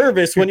or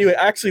nervous when you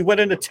actually went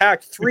and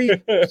attacked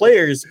 3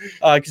 players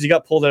because you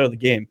got pulled out of the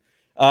game?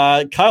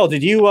 Kyle,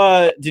 did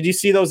you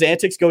see those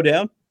antics go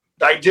down?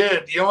 I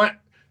did. You know what?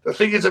 The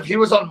thing is, if he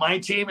was on my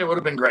team, it would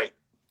have been great.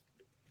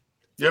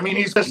 You know what I mean?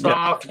 He's pissed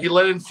off. He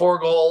let in 4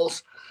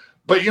 goals.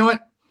 But you know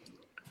what?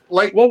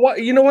 Like, well,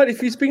 what, you know what?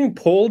 If he's being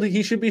pulled,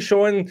 he should be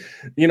showing,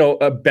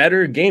 a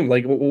better game.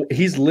 Like,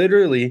 he's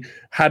literally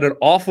had an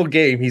awful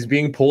game. He's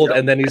being pulled,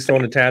 and then he's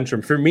throwing a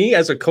tantrum. For me,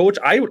 as a coach,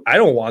 I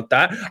don't want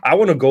that. I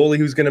want a goalie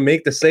who's going to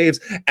make the saves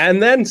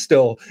and then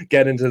still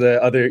get into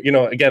the other,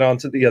 get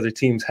onto the other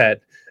team's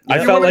head.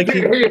 I felt like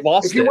he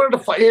lost if you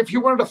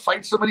wanted to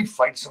fight somebody,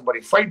 fight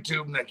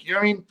Dubnyk. You know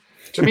what I mean?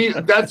 To me,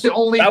 that's the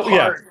only part.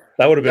 Yeah,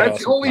 that would have been.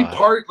 That's awesome. the only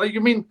part. Like,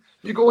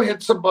 you go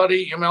hit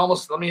somebody.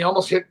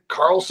 Almost hit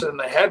Carlson in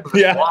the head with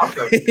a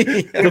blocker.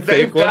 If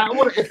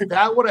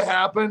that would have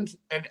happened,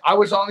 and I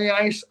was on the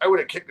ice, I would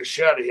have kicked the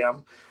shit out of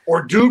him,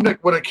 or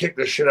Dubnyk would have kicked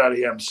the shit out of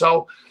him.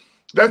 So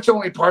that's the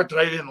only part that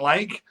I didn't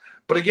like.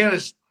 But again,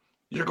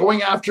 you're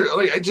going after.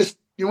 Like,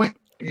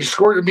 you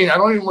scored. I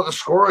don't even know what the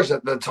score was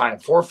at the time.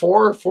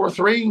 4-4,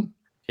 4-3.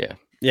 Yeah.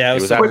 Yeah,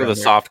 it was after the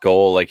soft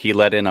goal. Like, he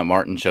let in a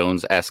Martin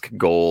Jones-esque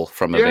goal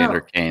from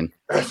Evander Kane.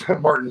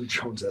 Martin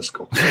Jones-esque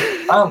goal.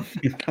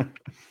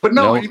 But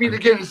no,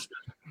 again,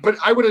 but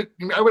I would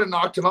have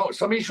knocked him out.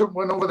 Somebody should have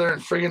went over there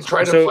and friggin'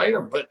 tried to fight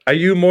him. But are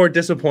you more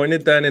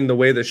disappointed then in the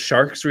way the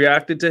Sharks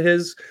reacted to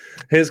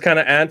his kind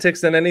of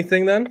antics than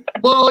anything then?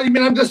 Well,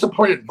 I'm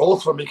disappointed in both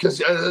of them because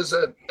as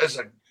a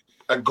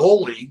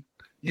goalie,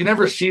 you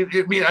never see.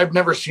 I've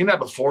never seen that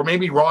before.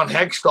 Maybe Ron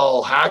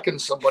Hextall hacking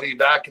somebody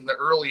back in the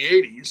early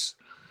 '80s.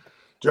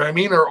 Do you know what I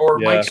mean? Or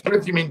Mike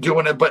Smith,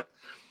 doing it. But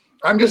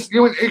I'm just,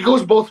 it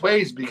goes both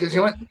ways because,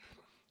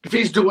 if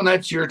he's doing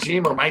that to your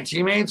team or my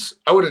teammates,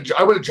 I would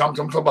have jumped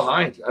him from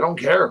behind. I don't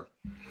care.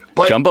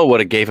 But Jumbo would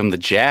have gave him the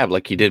jab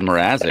like he did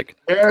Mrazek.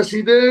 Yes,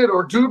 he did.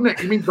 Or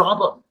Dubnyk. Drop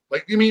him.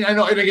 Like, I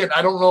know. And again,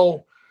 I don't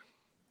know.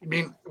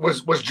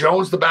 Was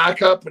Jones the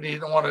backup and he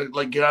didn't want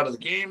to get out of the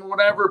game or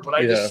whatever? But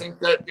I just think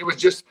that it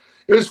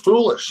was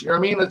foolish. You know what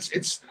I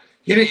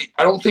mean?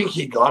 I don't think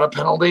he got a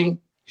penalty.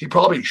 He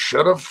probably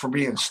should have for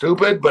being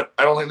stupid, but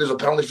I don't think there's a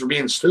penalty for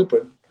being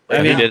stupid.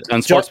 He did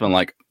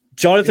unsportsmanlike.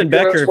 Jonathan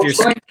Becher,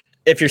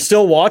 if you're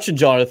still watching,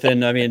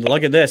 Jonathan,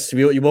 look at this.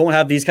 You won't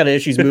have these kind of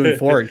issues moving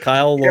forward.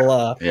 Kyle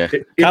will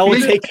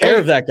take care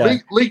of that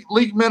guy.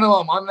 League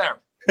minimum on there.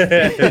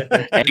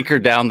 Anchor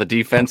down the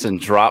defense and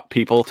drop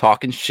people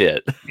talking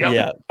shit.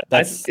 Yeah,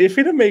 if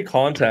he'd have made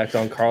contact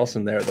on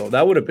Carlson there, though,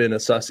 that would have been a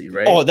sussy,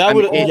 right? Oh, that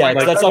would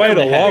that's quite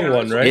a long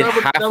one, right? It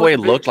halfway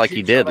looked like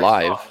he did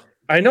live.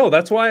 I know,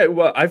 that's why.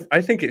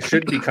 I think it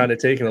should be kind of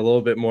taken a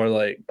little bit more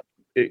like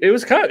it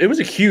was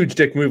a huge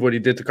dick move what he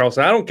did to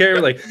Carlson. I don't care.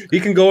 Like, he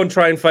can go and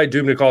try and fight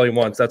Dubnyk all he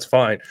wants. That's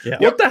fine. Yeah.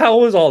 What the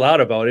hell was all that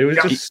about? It was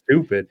just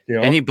stupid.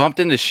 And he bumped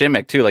into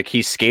Šimek too. Like,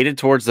 he skated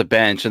towards the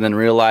bench and then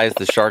realized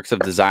the Sharks have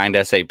designed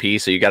SAP,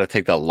 so you got to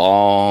take the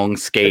long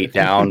skate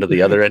down to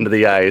the other end of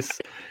the ice,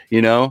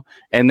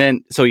 And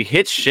then so he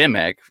hits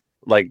Šimek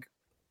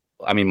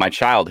my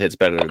child hits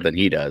better than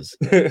he does.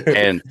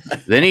 And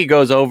then he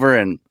goes over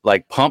and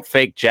pump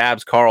fake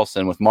jabs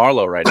Carlson with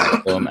Marlowe right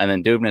next to him. And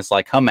then Dubnyk's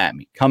like, come at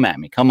me, come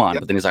on.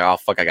 But then he's like, oh,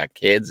 fuck, I got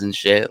kids and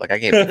shit. Like, I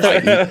can't be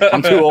fighting.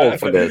 I'm too old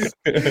for this.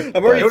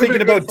 I'm already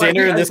thinking about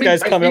dinner and this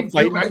guy's coming up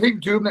fighting. I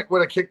think Dubnyk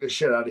would have kicked the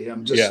shit out of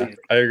him.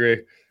 I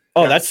agree.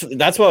 Oh, that's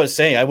what I was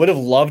saying. I would have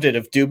loved it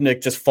if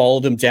Dubnyk just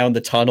followed him down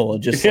the tunnel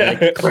and just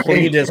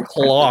cleaned his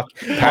clock.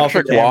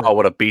 Patrick Waugh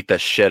would have beat the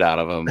shit out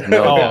of him.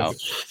 No doubt.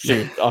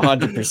 Shoot,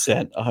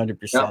 100%.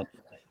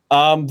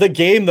 100%. The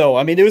game, though,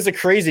 it was a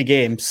crazy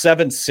game.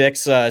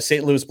 7-6.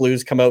 St. Louis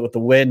Blues come out with the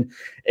win.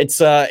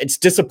 It's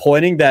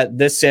disappointing that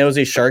this San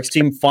Jose Sharks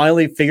team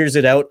finally figures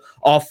it out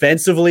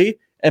offensively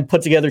and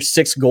put together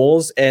 6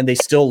 goals, and they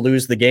still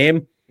lose the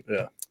game.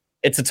 Yeah.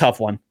 It's a tough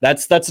one.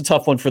 That's a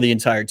tough one for the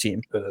entire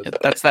team.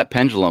 That's that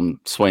pendulum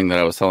swing that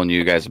I was telling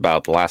you guys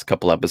about the last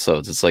couple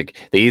episodes. It's like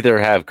they either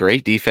have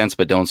great defense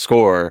but don't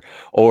score,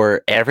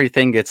 or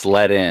everything gets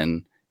let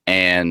in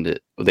and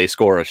they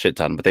score a shit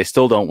ton, but they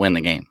still don't win the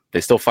game.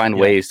 They still find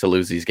ways to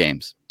lose these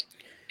games.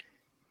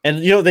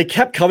 And, they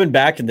kept coming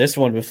back in this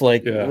one with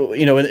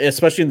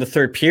especially in the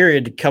third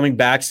period, coming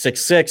back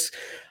 6-6.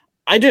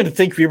 I didn't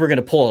think we were going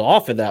to pull it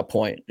off at that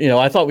point.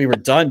 I thought we were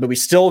done, but we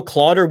still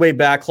clawed our way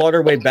back,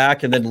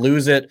 and then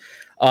lose it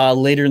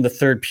later in the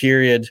third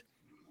period.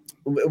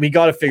 We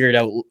got to figure it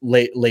out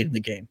late in the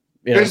game.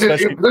 Is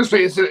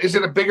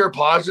it a bigger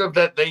positive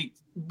that they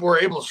were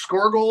able to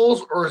score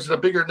goals, or is it a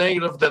bigger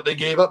negative that they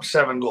gave up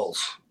 7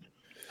 goals?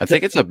 I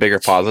think it's a bigger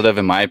positive,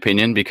 in my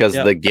opinion, because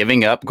the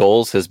giving up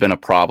goals has been a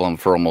problem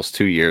for almost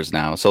 2 years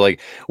now. So,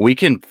 we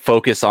can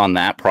focus on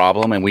that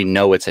problem, and we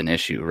know it's an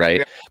issue, right?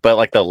 Yeah.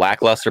 But, the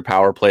lackluster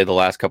power play the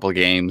last couple of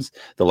games,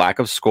 the lack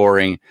of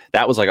scoring,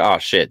 that was oh,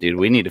 shit,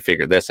 dude, we need to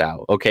figure this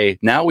out. Okay,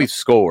 now we've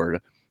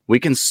scored. We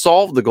can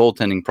solve the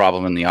goaltending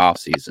problem in the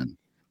offseason.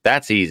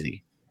 That's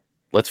easy.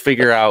 Let's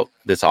figure out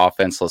this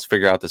offense. Let's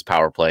figure out this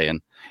power play.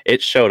 And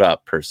it showed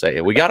up, per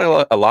se. We got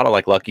a lot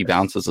of lucky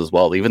bounces as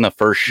well. Even the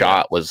first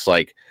shot was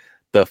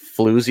the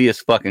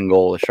flooziest fucking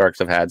goal the Sharks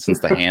have had since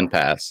the hand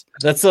pass.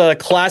 That's a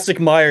classic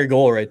Meyer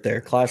goal right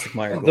there. Classic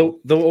Meyer goal.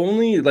 The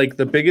only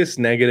the biggest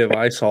negative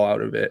I saw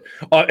out of it,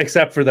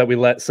 except for that we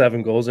let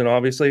 7 goals in,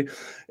 obviously,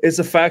 It's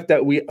the fact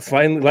that we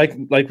finally,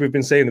 like we've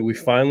been saying, that we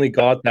finally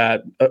got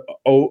that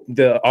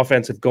the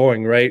offensive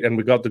going, right, and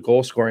we got the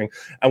goal scoring,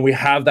 and we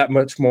have that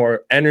much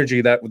more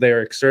energy that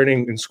they're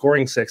exerting in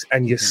scoring 6,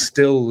 and you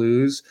still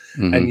lose,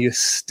 and you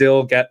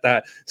still get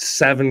that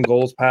 7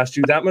 goals past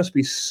you. That must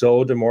be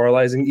so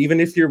demoralizing. Even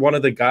if you're one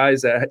of the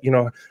guys that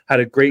had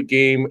a great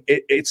game,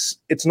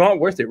 it's not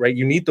worth it, right?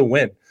 You need the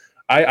win.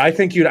 I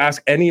think you'd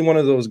ask any one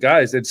of those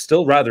guys, they'd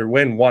still rather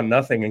win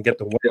 1-0 and get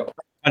the win.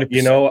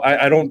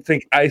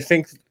 100%. I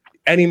think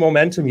any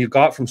momentum you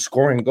got from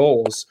scoring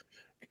goals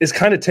is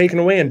kind of taken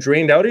away and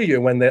drained out of you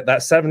when that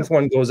 7th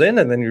one goes in,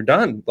 and then you're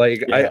done.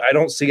 I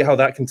don't see how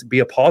that can be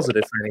a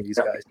positive for any of these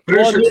guys.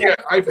 Producer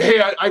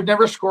T, I've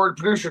never scored.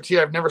 Producer T,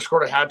 I've never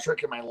scored a hat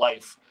trick in my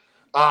life.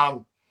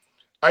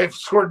 I've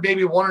scored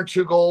maybe 1 or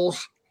 2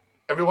 goals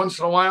every once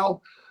in a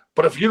while,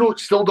 but if you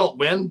still don't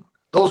win,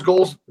 those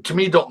goals to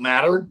me don't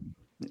matter.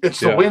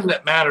 It's the win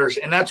that matters.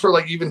 And that's where,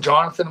 like even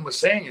Jonathan was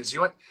saying, is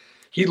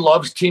he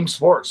loves team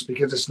sports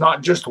because it's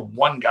not just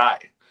one guy.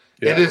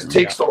 It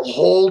takes the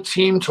whole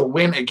team to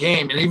win a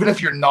game. And even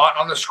if you're not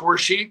on the score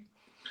sheet,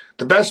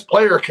 the best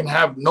player can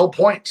have no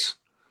points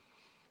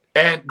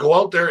and go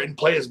out there and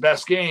play his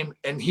best game,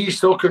 and he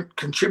still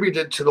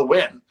contributed to the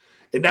win.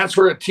 And that's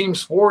where a team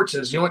sports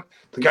is. The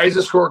guys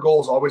that score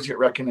goals always get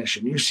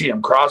recognition. You see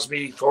them,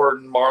 Crosby,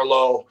 Thornton,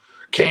 Marlowe,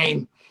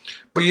 Kane.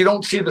 But you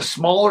don't see the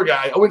smaller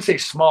guy. I wouldn't say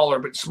smaller,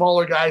 but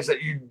smaller guys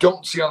that you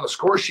don't see on the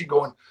score sheet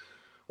going,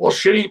 well,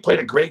 shit, he played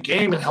a great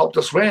game and helped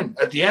us win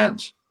at the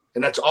end.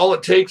 And that's all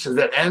it takes is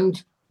that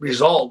end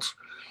result.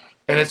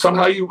 And it's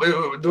somehow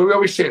we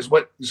always say is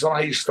somehow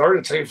you start,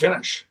 it's how you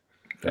finish.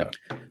 Yeah.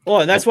 Well,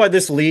 and that's why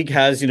this league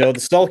has, the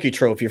Selke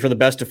Trophy for the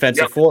best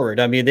defensive forward.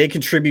 I mean, they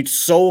contribute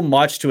so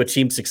much to a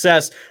team's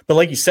success. But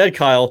like you said,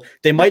 Kyle,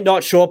 they might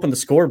not show up on the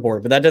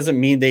scoreboard, but that doesn't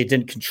mean they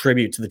didn't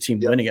contribute to the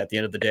team winning at the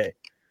end of the day.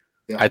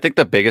 I think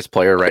the biggest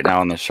player right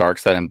now on the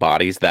Sharks that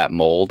embodies that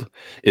mold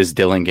is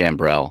Dylan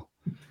Gambrell.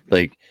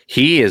 Like,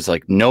 he is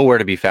nowhere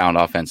to be found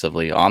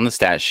offensively on the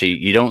stat sheet.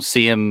 You don't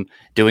see him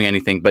doing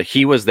anything, but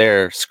he was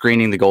there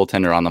screening the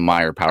goaltender on the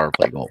Meyer power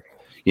play goal.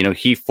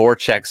 He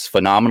forechecks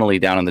phenomenally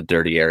down in the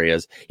dirty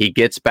areas. He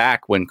gets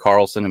back when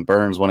Carlson and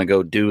Burns want to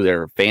go do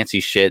their fancy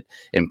shit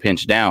and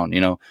pinch down.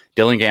 Dylan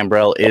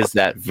Gambrell is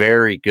that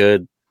very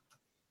good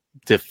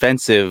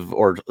defensive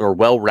or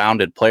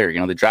well-rounded player.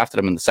 They drafted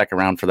him in the 2nd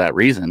round for that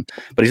reason,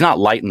 but he's not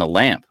lighting the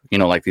lamp,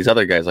 like these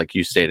other guys, like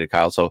you stated,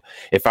 Kyle. So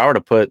if I were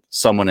to put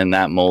someone in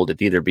that mold,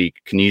 it'd either be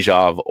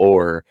Knyzhov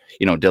or,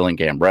 Dylan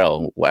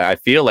Gambrell. I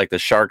feel like the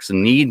Sharks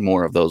need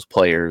more of those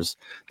players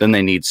than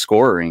they need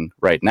scoring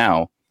right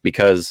now,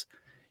 because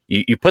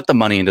you put the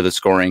money into the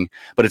scoring,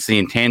 but it's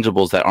the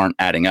intangibles that aren't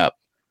adding up.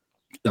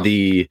 No.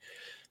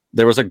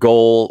 There was a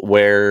goal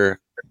where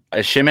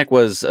Šimik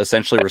was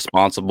essentially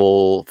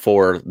responsible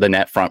for the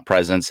net front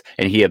presence,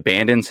 and he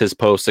abandons his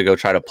post to go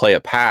try to play a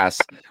pass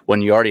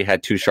when you already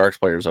had 2 Sharks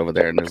players over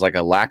there, and there's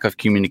a lack of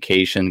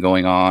communication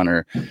going on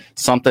or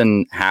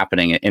something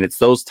happening, and it's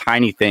those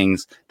tiny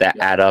things that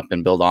add up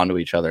and build onto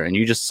each other. And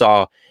you just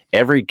saw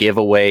every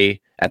giveaway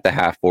at the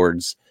half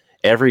boards,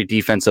 every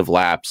defensive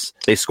lapse,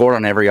 they scored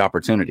on every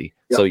opportunity.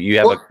 So you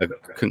have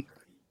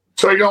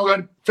Sorry, go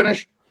ahead,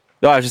 finish.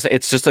 No,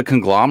 it's just a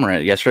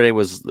conglomerate. Yesterday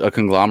was a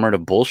conglomerate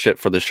of bullshit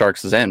for the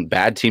Sharks' end.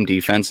 Bad team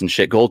defense and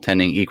shit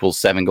goaltending equals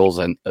 7 goals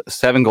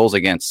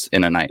against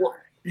in a night. Well,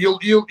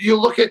 you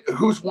look at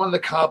who's won the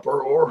cup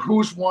or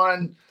who's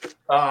won.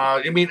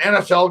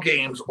 NFL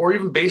games or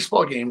even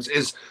baseball games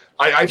is.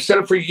 I've said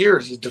it for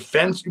years. Is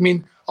defense.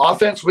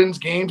 Offense wins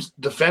games.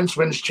 Defense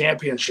wins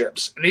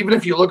championships. And even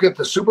if you look at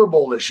the Super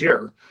Bowl this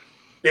year,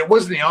 it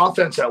wasn't the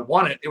offense that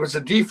won it. It was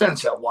the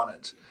defense that won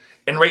it.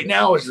 And right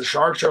now, as the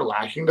Sharks are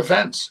lacking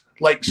defense,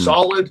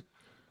 solid,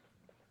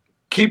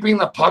 keeping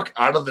the puck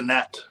out of the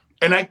net.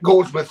 And that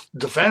goes with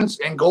defense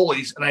and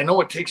goalies. And I know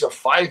it takes a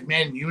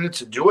 5-man unit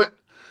to do it.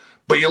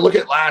 But you look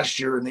at last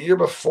year and the year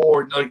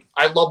before,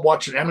 I love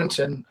watching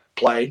Edmonton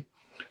play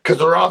because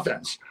their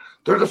offense,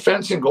 their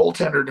defense and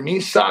goaltender to me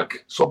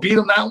suck. So beat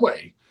them that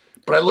way.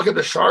 But I look at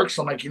the Sharks,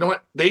 I'm like, you know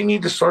what? They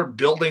need to start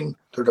building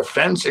their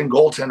defense and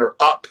goaltender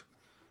up.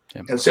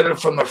 Yep. Instead of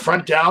from the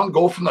front down,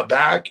 go from the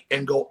back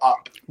and go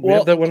up. We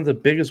have one of the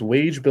biggest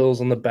wage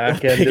bills on the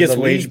back end. Biggest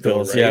wage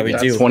bills, right? Yeah, we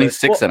do.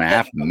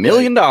 $26.5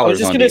 million. I was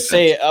just going to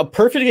say a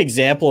perfect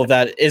example of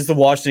that is the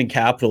Washington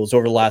Capitals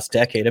over the last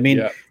decade.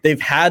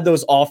 They've had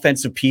those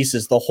offensive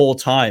pieces the whole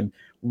time.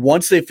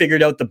 Once they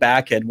figured out the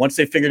back end, once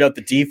they figured out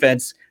the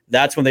defense,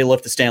 that's when they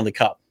lift the Stanley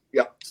Cup.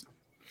 Yeah.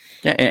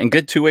 Yeah, and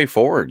good two-way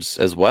forwards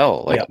as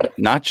well.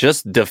 Not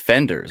just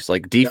defenders.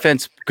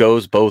 Defense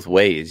goes both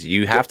ways.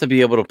 You have to be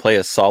able to play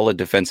a solid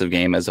defensive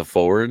game as a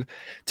forward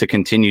to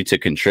continue to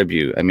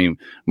contribute.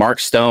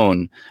 Mark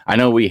Stone, I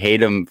know we hate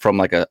him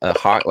from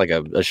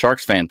a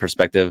Sharks fan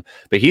perspective,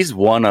 but he's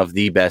one of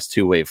the best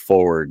two-way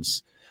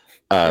forwards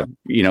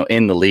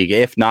in the league,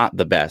 if not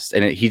the best.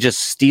 And he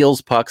just steals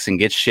pucks and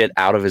gets shit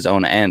out of his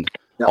own end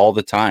all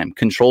the time.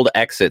 Controlled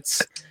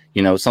exits,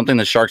 something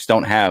the Sharks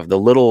don't have. The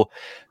little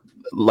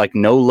like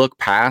no look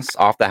pass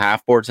off the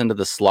half boards into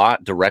the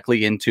slot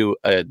directly into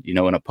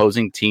an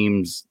opposing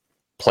team's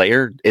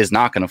player is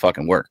not going to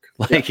fucking work.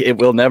 Like it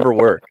will never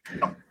work.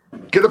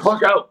 Get the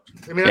puck out.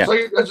 I mean, that's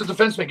like as a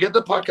defenseman, get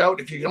the puck out.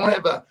 If you don't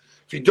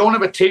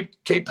have a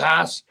tape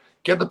pass,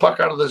 get the puck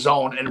out of the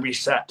zone and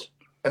reset.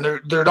 And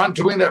they're not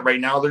doing that right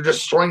now. They're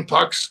just throwing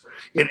pucks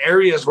in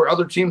areas where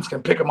other teams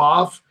can pick them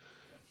off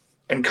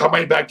and come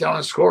right back down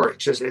and score.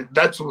 It's just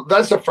that's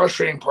the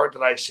frustrating part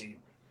that I see.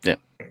 Yeah.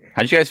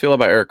 How did you guys feel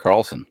about Erik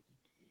Karlsson?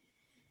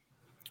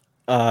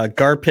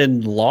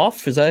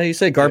 Garpenloff, is that how you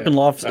say?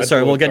 Garpenloff. Yeah,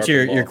 sorry, we'll get to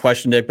your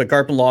question, Nick. But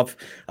Garpenloff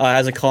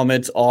has a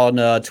comment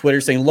on Twitter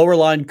saying lower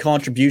line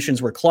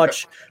contributions were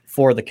clutch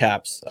for the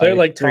Caps. They're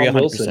like Tom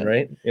Wilson,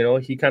 right? You know,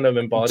 he kind of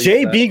embodies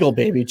Jay that. Beagle,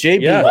 baby. Jay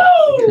Yeah,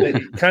 Beagle.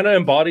 he kind of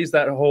embodies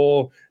that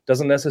whole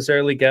doesn't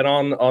necessarily get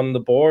on the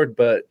board,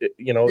 but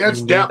you know, you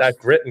need that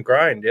grit and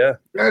grind. Yeah,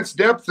 it's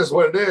depth is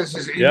what it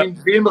is. I mean,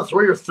 being the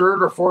 3rd or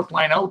 3rd or 4th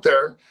line out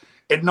there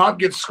and not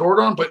get scored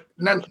on, but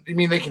then, I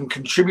mean, they can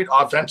contribute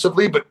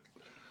offensively, but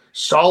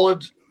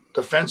solid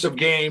defensive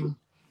game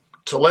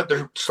to let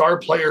their star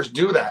players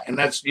do that. And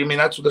that's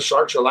what the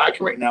Sharks are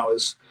lacking right now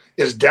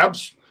is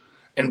depth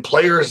and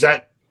players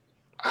that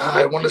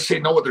I want to say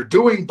know what they're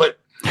doing, but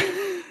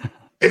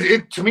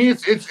to me,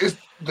 it's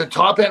the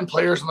top end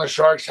players on the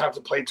Sharks have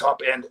to play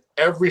top end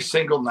every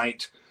single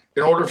night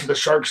in order for the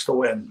Sharks to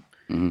win.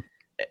 Mm-hmm.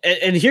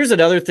 And here's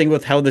another thing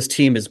with how this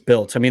team is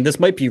built. I mean, this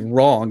might be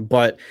wrong,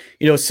 but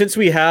since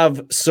we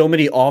have so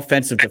many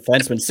offensive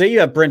defensemen, say you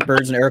have Brent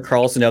Burns and Erik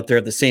Karlsson out there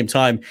at the same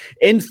time,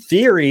 in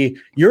theory,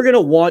 you're going to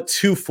want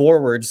 2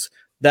 forwards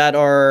that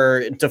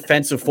are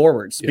defensive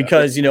forwards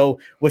because,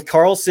 with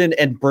Karlsson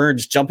and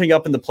Burns jumping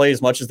up in the play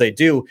as much as they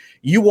do,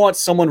 you want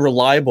someone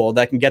reliable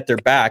that can get their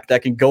back,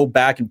 that can go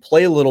back and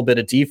play a little bit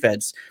of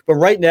defense. But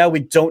right now we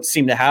don't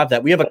seem to have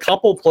that. We have a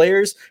couple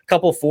forwards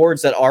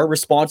that are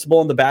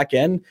responsible in the back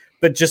end,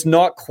 but just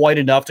not quite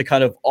enough to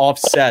kind of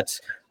offset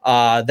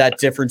that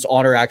difference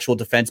on our actual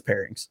defense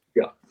pairings.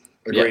 Yeah.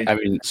 Agreed. Yeah, I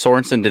mean,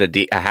 Sorensen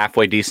did a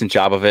halfway decent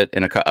job of it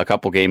in a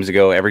couple games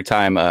ago. Every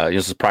time,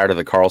 this was prior to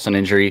the Karlsson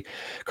injury,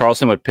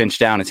 Karlsson would pinch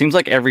down. It seems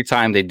like every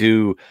time they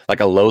do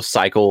like a low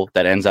cycle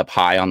that ends up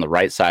high on the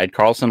right side,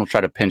 Karlsson will try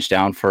to pinch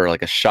down for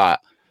like a shot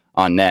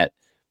on net.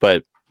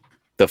 But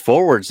the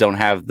forwards don't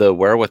have the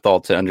wherewithal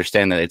to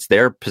understand that it's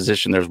their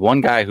position. There's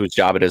one guy whose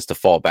job it is to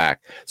fall back.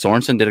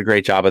 Sorensen did a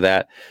great job of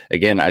that.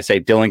 Again, I say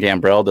Dylan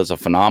Gambrell does a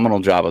phenomenal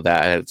job of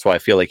that. That's why I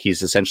feel like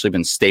he's essentially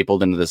been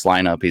stapled into this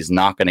lineup. He's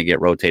not going to get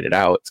rotated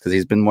out. It's because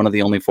he's been one of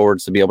the only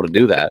forwards to be able to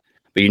do that.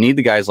 But you need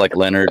the guys like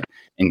Leonard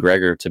and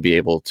Gregor to be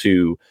able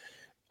to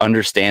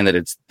understand that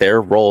it's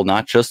their role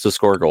not just to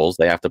score goals.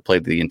 They have to play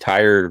the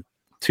entire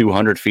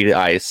 200 feet of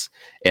ice,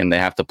 and they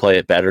have to play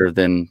it better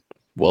than,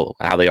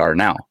 how they are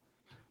now.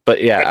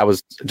 But yeah, I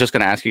was just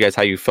going to ask you guys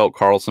how you felt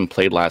Karlsson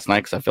played last night,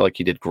 because I feel like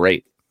he did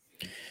great.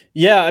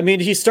 Yeah, I mean,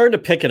 he's starting to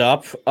pick it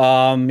up.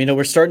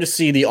 We're starting to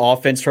see the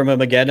offense from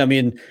him again. I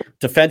mean,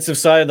 defensive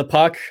side of the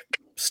puck,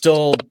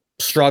 still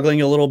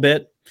struggling a little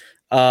bit.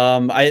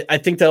 I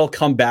think that'll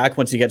come back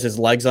once he gets his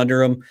legs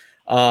under him.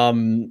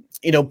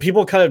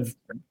 People kind of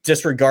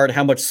disregard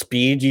how much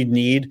speed you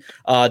need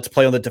to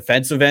play on the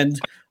defensive end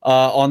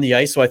on the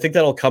ice. So I think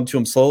that'll come to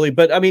him slowly.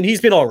 But I mean,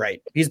 he's been all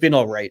right.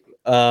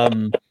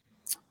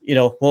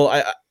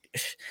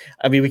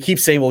 We keep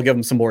saying we'll give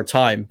him some more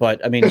time,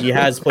 but I mean, he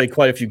has played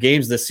quite a few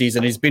games this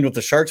season. He's been with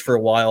the Sharks for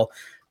a while,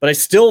 but I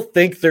still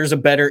think there's a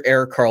better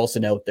Erik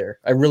Karlsson out there.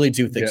 I really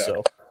do think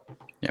so.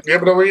 Yeah,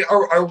 but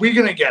are we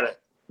going to get it?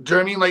 Do you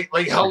know what I mean?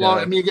 Like how long?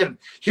 I mean, again,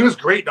 he was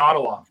great in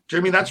Ottawa. Do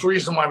you know what I mean? That's the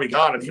reason why we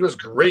got him. He was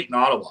great in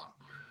Ottawa.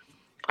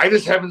 I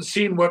just haven't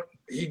seen what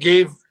he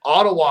gave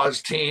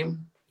Ottawa's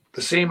team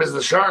the same as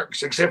the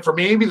Sharks, except for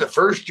maybe the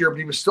first year, but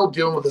he was still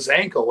dealing with his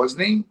ankle,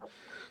 wasn't he?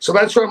 So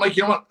that's where I'm like,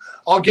 you know what?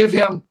 I'll give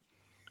him.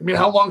 I mean,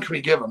 how long can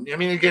we give him? I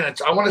mean, again,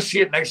 I want to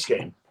see it next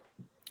game.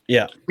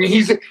 Yeah. I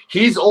mean,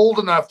 he's old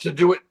enough to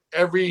do it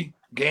every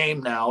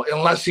game now,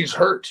 unless he's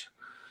hurt.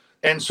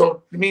 And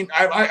so, I mean,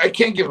 I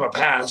can't give him a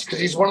pass because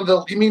he's one of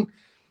the. I mean,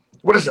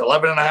 what is it?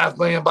 $11.5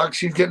 million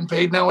he's getting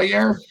paid now a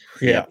year.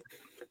 Yeah.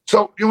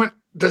 So you know what?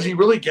 Does he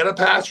really get a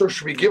pass, or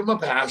should we give him a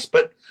pass?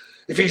 But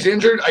if he's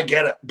injured, I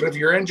get it. But if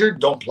you're injured,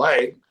 don't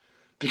play,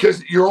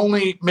 because you're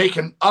only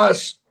making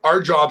our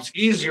jobs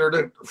easier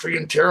to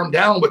freaking tear him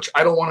down, which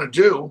I don't want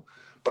to do.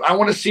 But I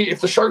want to see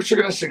if the Sharks are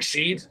going to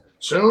succeed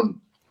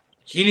soon.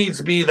 He needs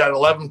to be that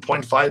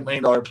 $11.5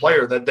 million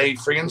player that they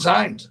freaking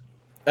signed.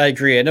 I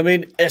agree. And I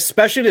mean,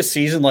 especially in a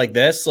season like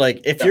this,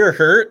 like if you're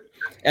hurt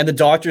and the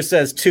doctor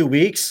says 2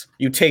 weeks,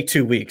 you take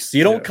 2 weeks.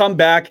 You don't come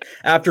back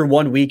after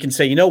 1 week and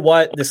say, you know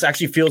what, this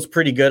actually feels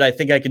pretty good. I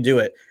think I can do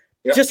it.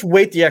 Just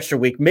wait the extra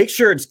week. Make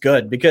sure it's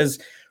good, because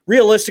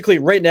realistically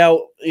right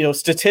now,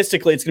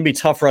 statistically, it's going to be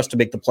tough for us to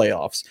make the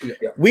playoffs.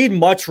 We'd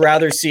much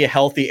rather see a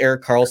healthy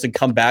Erik Karlsson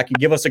come back and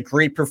give us a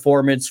great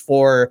performance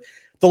for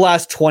the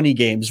last 20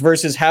 games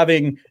versus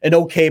having an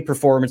okay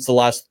performance the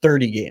last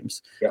 30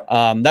 games.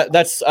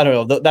 That's I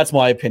don't know. That's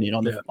my opinion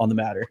on the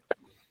matter.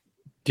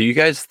 Do you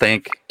guys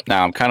think,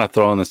 now I'm kind of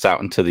throwing this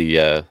out into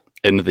the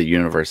into the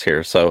universe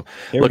here. So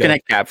looking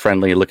at cap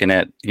friendly, looking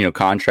at,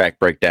 contract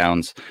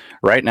breakdowns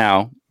right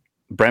now,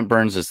 Brent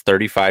Burns is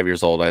 35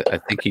 years old. I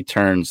think he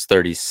turns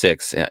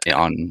 36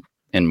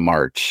 in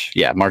March.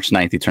 Yeah. March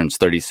 9th, he turns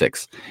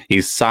 36.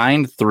 He's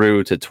signed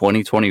through to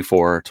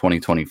 2024,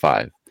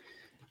 2025.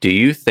 Do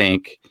you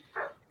think,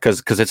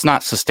 because it's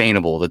not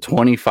sustainable, the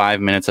 25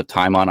 minutes of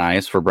time on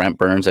ice for Brent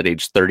Burns at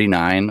age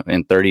 39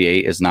 and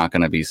 38 is not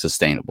going to be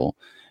sustainable.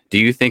 Do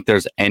you think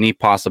there's any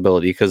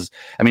possibility? Because,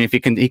 I mean, if he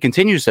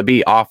continues to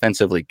be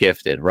offensively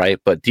gifted, right?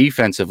 But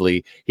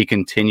defensively, he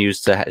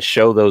continues to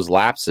show those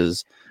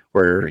lapses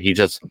where he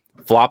just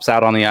flops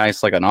out on the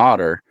ice like an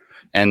otter,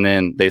 and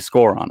then they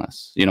score on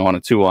us, on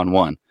a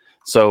 2-on-1.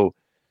 So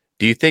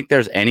do you think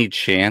there's any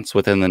chance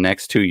within the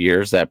next 2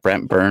 years that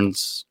Brent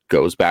Burns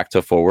goes back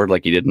to forward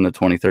like he did in the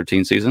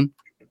 2013 season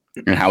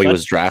and how he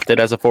was drafted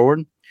as a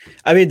forward?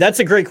 I mean, that's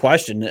a great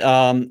question.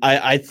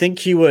 I think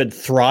he would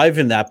thrive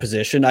in that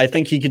position. I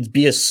think he could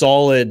be a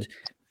solid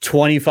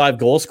 25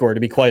 goal scorer, to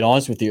be quite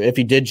honest with you, if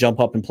he did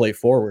jump up and play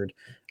forward.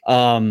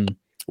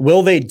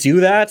 Will they do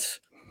that?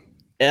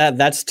 Yeah,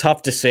 that's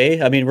tough to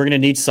say. I mean, we're going to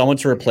need someone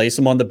to replace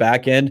him on the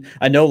back end.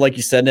 I know, like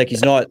you said, Nick,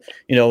 he's not,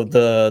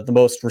 the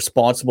most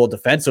responsible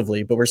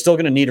defensively, but we're still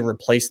going to need to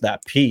replace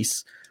that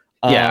piece.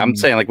 Yeah, I'm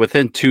saying like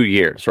within 2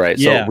 years, right?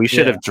 So we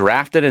should have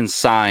drafted and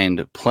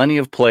signed plenty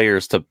of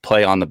players to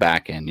play on the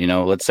back end.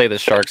 Let's say the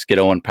Sharks get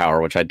Owen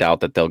Power, which I doubt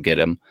that they'll get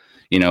him.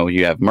 You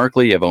have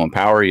Merkley, you have Owen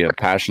Power, you have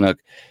Pashnuk,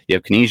 you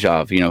have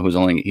Knizhov,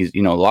 he's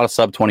a lot of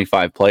sub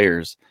 25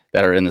 players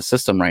that are in the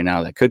system right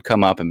now that could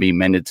come up and be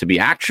mended to be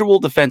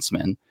actual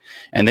defensemen.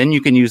 And then you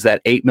can use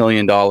that $8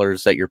 million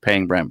that you're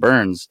paying Brent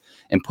Burns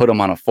and put him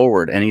on a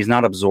forward. And he's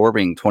not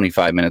absorbing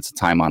 25 minutes of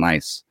time on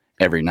ice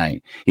every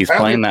night. He's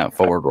playing that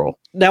forward role.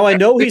 Now, I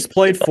know he's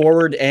played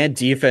forward and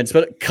defense,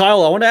 but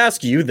Kyle, I want to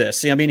ask you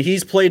this. I mean,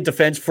 he's played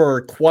defense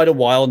for quite a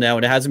while now,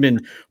 and it hasn't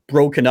been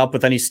broken up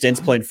with any stints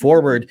playing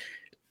forward.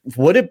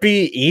 Would it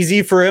be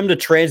easy for him to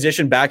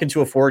transition back into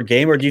a forward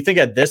game, or do you think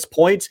at this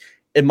point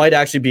it might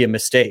actually be a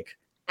mistake?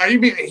 I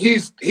mean,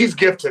 he's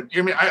gifted.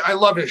 I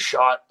love his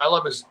shot. I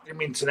love his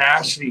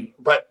tenacity.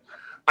 But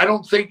I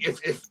don't think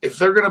if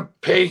they're going to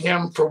pay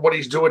him for what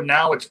he's doing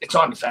now, it's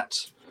on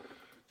defense.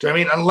 Do you know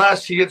what I mean?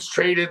 Unless he gets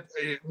traded,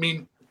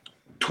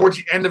 towards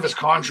the end of his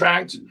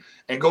contract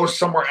and goes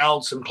somewhere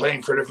else and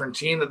playing for a different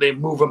team, that they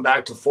move him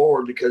back to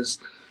forward, because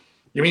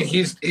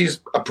he's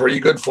a pretty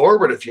good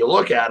forward if you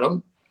look at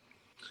him.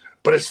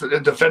 But it's a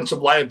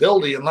defensive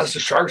liability unless the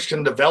Sharks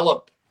can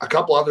develop a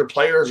couple other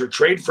players or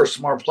trade for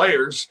some more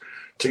players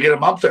to get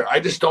him up there. I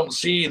just don't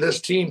see this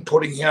team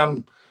putting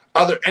him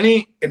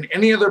in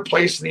any other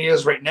place than he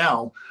is right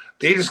now.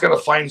 They just got to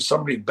find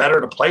somebody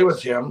better to play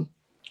with him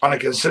on a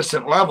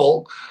consistent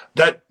level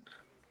that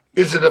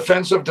is a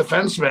defensive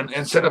defenseman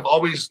instead of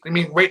always.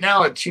 Right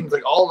now it seems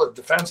like all the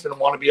defensemen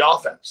want to be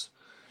offense.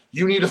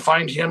 You need to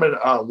find him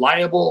a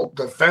liable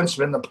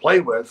defenseman to play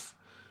with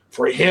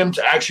for him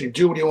to actually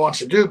do what he wants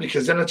to do,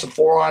 because then it's a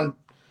 4-on,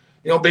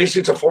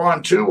 basically it's a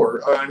 4-on-2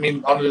 or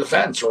on the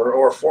defense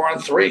or a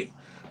 4-on-3.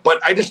 But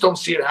I just don't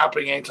see it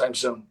happening anytime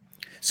soon.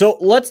 So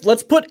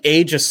let's put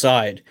age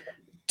aside.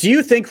 Do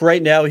you think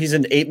right now he's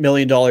an $8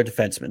 million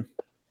defenseman?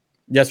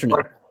 Yes or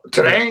no?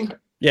 Today?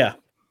 Yeah.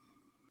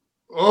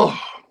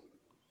 Oh,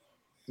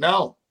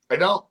 no, I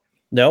don't.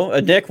 No?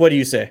 Nick, what do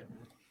you say?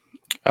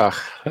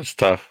 That's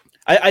tough.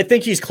 I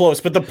think he's close,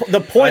 but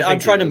the point I'm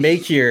trying to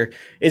make here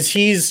is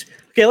he's,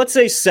 okay, let's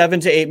say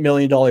 $7 to $8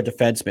 million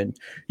defenseman.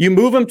 You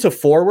move him to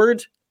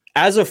forward.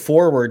 As a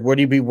forward, would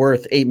he be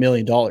worth $8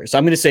 million?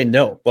 I'm going to say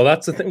no. Well,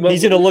 that's the thing. Well,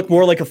 he's going to look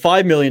more like a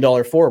 $5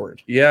 million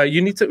forward. Yeah, you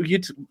need to.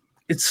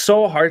 It's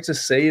so hard to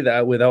say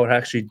that without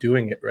actually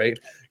doing it, right?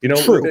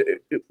 True.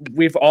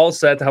 We've all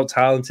said how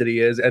talented he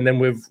is, and then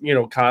we've,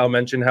 Kyle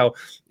mentioned how,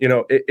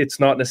 it's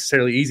not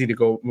necessarily easy to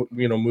go,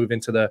 move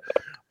into the,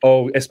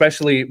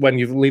 especially when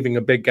you're leaving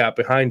a big gap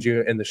behind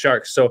you in the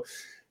Sharks. So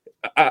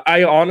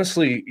I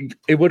honestly,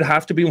 it would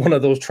have to be one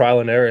of those trial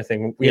and error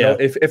thing. You know,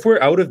 if we're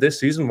out of this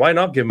season, why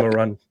not give him a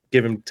run?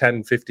 Give him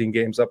 10, 15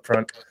 games up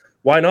front.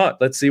 Why not?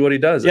 Let's see what he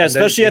does. Yeah,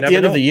 especially at the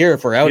end of the year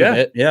if we're out of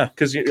it. Yeah.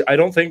 Because I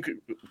don't think,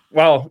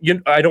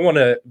 I don't want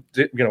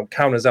to,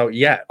 count us out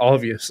yet,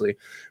 obviously.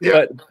 Yeah.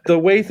 But the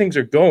way things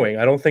are going,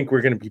 I don't think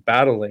we're going to be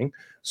battling.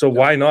 So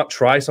why not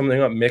try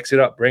something up, mix it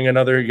up, bring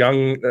another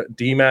young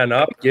D-man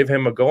up, give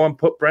him a go and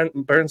put Brent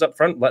Burns up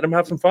front, let him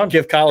have some fun.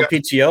 Give Kyle a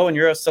PTO and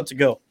you're set to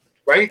go.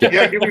 Right?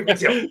 Yeah, give me a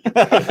PTO.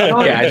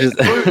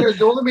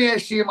 The only way I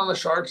see him on the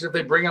Sharks if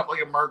they bring up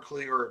like a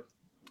Merkley or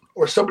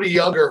somebody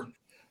younger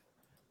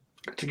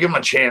to give him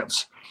a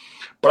chance.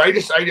 But I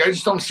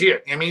just don't see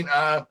it.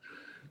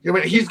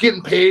 He's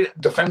getting paid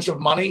defensive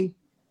money.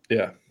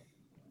 Yeah.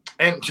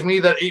 And to me,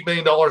 that $8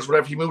 million,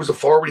 whatever, he moves the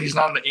forward, he's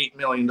not an $8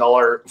 million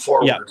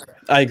forward. Yeah,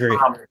 I agree.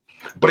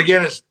 But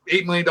again, it's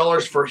 $8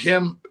 million for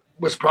him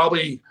was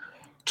probably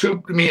I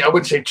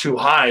wouldn't say too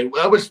high.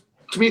 That was,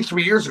 to me, 4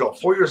 years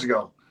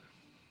ago.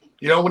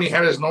 When he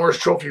had his Norris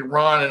Trophy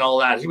run and all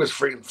that, he was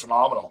freaking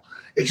phenomenal.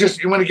 It's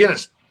just,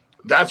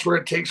 that's what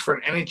it takes for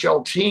an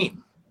NHL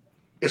team.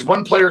 Is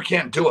one player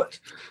can't do it.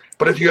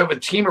 But if you have a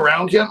team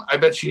around him, I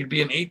bet you he'd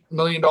be an $8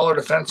 million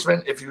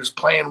defenseman if he was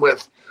playing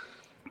with,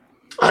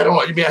 I don't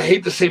know, I mean, I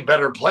hate to say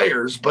better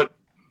players, but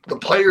the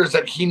players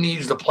that he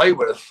needs to play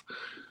with,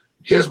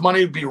 his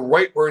money would be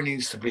right where it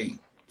needs to be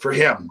for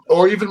him,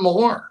 or even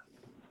more.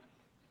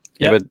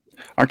 Yeah, but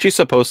aren't you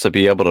supposed to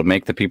be able to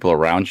make the people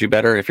around you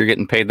better if you're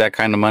getting paid that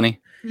kind of money?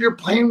 You're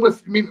playing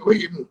with, I mean,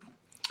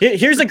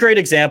 here's a great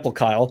example,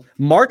 Kyle.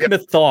 Mark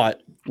Methot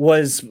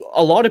was,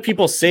 a lot of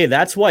people say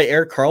that's why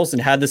Erik Karlsson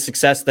had the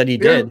success that he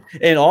did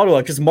in Ottawa,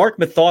 because Mark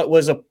Methot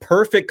was a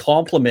perfect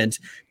complement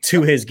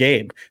to his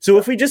game. So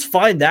if we just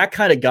find that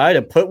kind of guy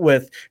to put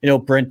with,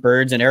 Brent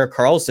Burns and Erik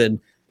Karlsson,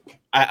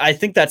 I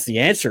think that's the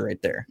answer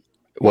right there.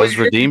 Was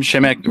Radim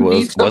Šimek,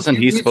 wasn't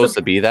he supposed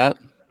to be that?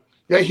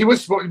 Yeah, he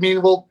was. I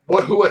mean, well,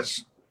 who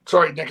was?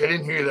 Sorry, Nick, I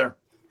didn't hear you there.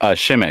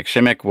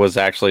 Šimek was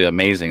actually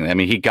amazing. I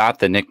mean, he got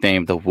the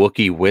nickname the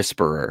Wookiee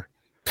Whisperer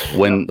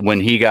when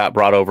he got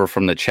brought over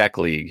from the Czech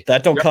league.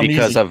 That don't come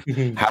because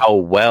easy. of how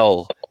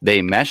well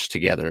they meshed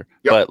together.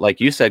 Yep. But like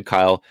you said,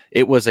 Kyle,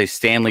 it was a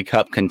Stanley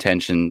Cup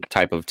contention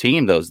type of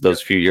team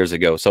those few years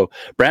ago. So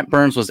Brent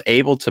Burns was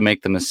able to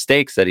make the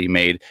mistakes that he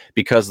made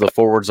because the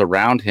forwards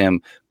around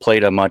him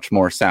played a much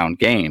more sound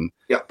game.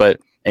 Yep. But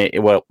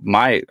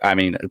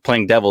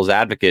playing devil's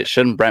advocate,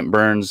 shouldn't Brent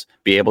Burns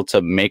be able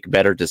to make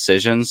better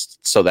decisions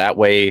so that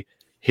way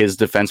his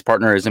defense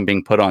partner isn't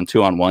being put on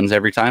 2-on-1s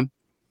every time?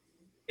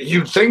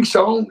 You'd think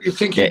so. You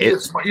think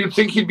you'd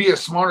think he'd be a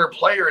smarter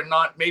player and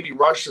not maybe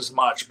rush as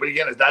much. But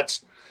again,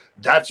 that's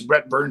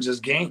Brent Burns'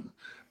 game.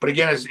 But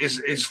again,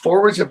 his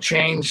forwards have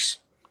changed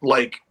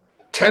like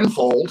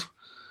tenfold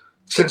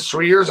since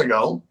 3 years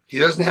ago. He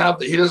doesn't have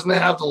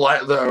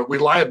the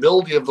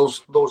reliability of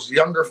those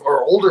younger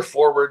or older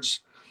forwards,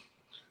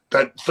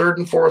 that third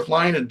and fourth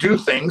line, to do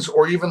things,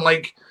 or even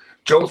like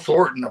Joe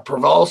Thornton, a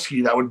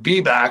Pavelski that would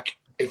be back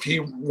if he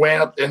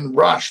went up and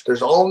rushed.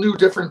 There's all new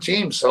different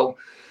teams. So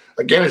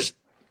again,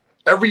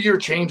 every year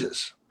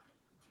changes.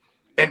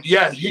 And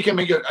yeah, he can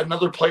make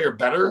another player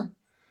better,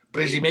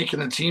 but is he making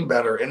the team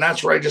better? And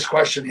that's where I just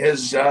question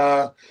his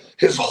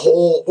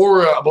whole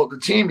aura about the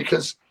team,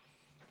 because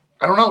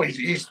I don't know.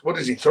 He's what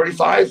is he?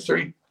 35,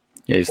 30?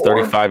 Yeah, he's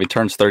 35. He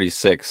turns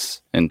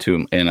 36 in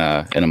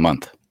a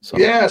month. So.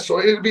 Yeah, so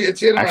it's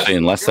interesting. Actually,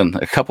 in less than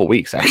a couple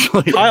weeks,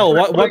 actually. Kyle,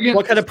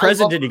 what kind of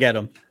present did you get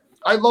him?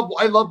 I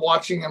love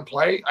watching him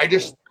play.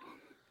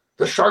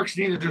 The Sharks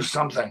need to do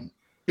something.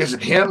 Is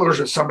it him or is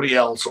it somebody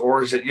else?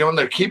 Or is it,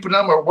 they're keeping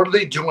them, or what are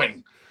they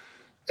doing?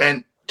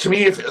 And to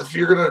me, if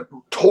you're going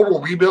to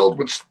total rebuild,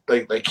 which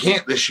they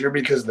can't this year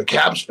because of the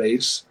cap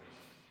space,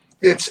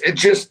 it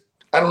just,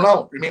 I don't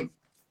know. I mean,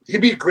 he'd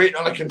be great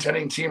on a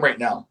contending team right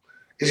now.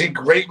 Is he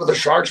great with the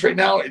Sharks right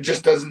now? It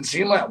just doesn't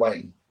seem that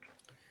way.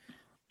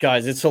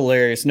 Guys, it's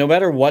hilarious. No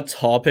matter what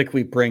topic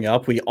we bring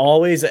up, we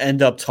always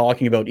end up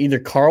talking about either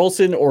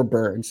Karlsson or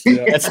Burns.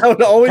 That's how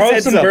it always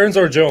ends up. Karlsson, Burns,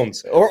 or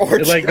Jones. Or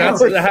like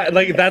Jones.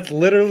 That's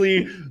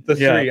literally the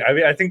three. I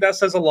mean, I think that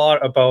says a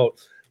lot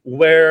about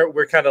where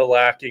we're kind of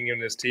lacking in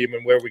this team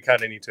and where we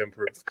kind of need to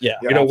improve. Yeah.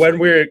 When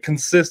we're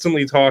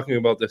consistently talking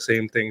about the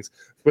same things,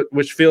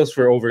 which feels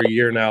for over a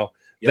year now,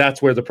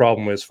 that's where the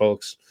problem is,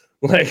 folks.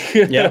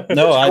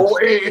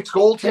 It's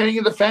goaltending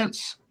and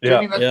defense. Yeah.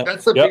 I mean,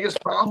 that's the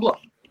biggest problem.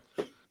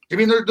 I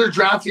mean, they're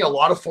drafting a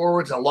lot of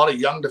forwards and a lot of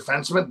young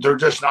defensemen. They're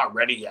just not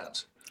ready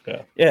yet.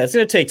 Yeah, it's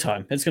going to take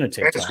time. It's going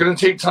to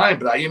take time.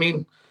 But I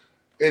mean,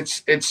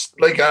 it's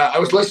like I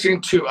was listening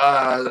to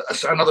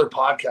another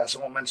podcast. I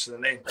won't mention the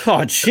name.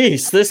 Oh,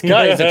 jeez, this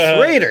guy is a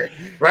traitor,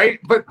 right?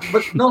 But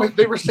no,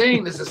 they were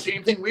saying is the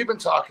same thing we've been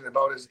talking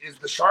about. Is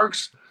the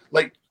Sharks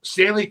like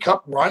Stanley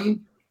Cup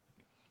run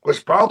was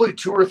probably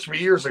 2 or 3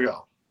 years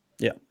ago.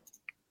 Yeah.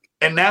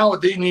 And now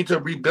they need to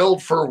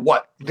rebuild for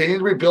what? They need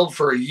to rebuild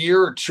for a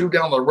year or two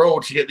down the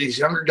road to get these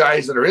younger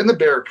guys that are in the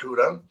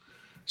Barracuda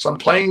some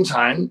playing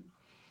time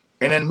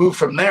and then move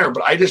from there.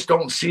 But I just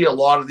don't see a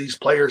lot of these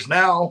players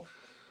now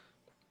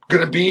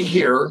going to be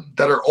here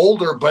that are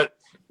older, but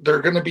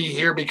they're going to be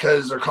here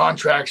because their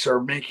contracts are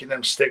making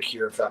them stick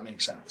here, if that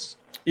makes sense.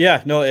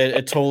 Yeah, no,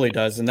 it totally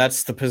does. And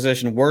that's the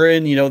position we're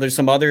in. There's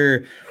some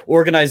other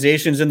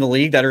organizations in the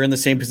league that are in the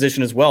same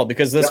position as well,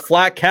 because this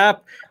flat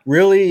cap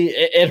really,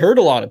 it hurt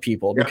a lot of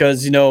people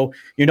because, you're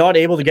not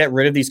able to get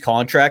rid of these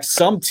contracts.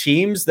 Some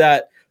teams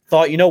that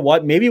thought,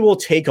 maybe we'll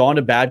take on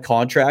a bad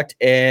contract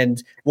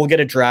and we'll get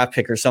a draft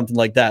pick or something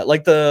like that.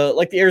 Like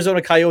the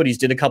Arizona Coyotes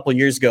did a couple of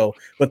years ago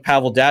with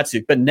Pavel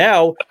Datsyuk. But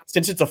now,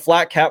 since it's a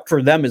flat cap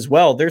for them as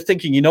well, they're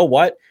thinking,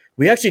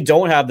 we actually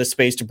don't have the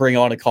space to bring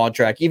on a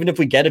contract, even if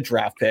we get a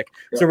draft pick.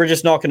 Yeah. So we're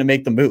just not going to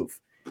make the move.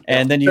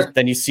 And then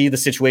you see the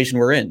situation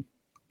we're in.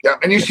 Yeah,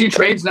 and you see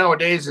trades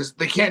nowadays is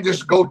they can't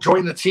just go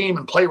join the team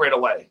and play right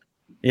away.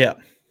 Yeah.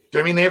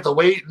 I mean, they have to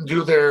wait and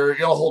do their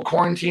whole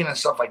quarantine and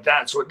stuff like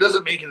that. So it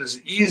doesn't make it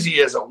as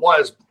easy as it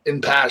was in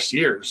past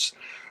years,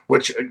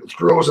 which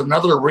throws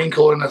another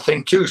wrinkle in the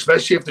thing too,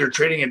 especially if they're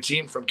trading a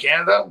team from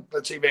Canada,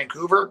 let's say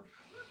Vancouver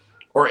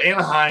or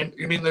Anaheim.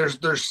 I mean, there's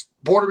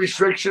border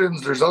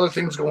restrictions, there's other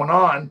things going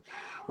on,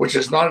 which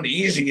is not an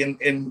easy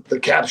in the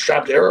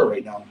cap-strapped era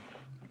right now.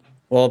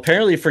 Well,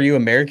 apparently for you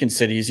American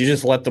cities, you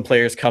just let the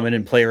players come in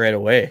and play right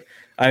away.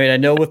 I mean, I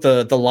know with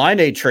the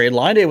Line trade,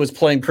 Line was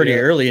playing pretty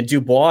early, and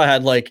Dubois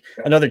had like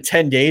another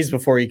 10 days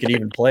before he could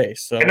even play.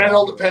 So, and that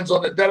all depends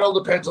on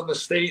the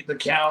state, the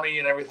county,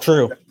 and everything.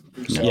 True.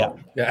 So, yeah.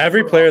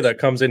 Every player that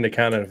comes into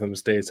Canada from the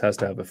States has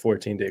to have a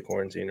 14-day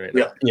quarantine right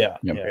now. Yeah.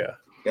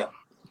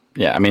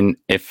 I mean,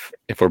 if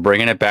we're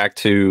bringing it back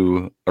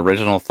to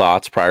original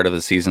thoughts prior to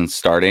the season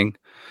starting,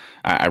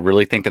 I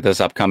really think that this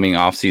upcoming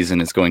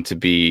offseason is going to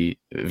be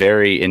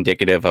very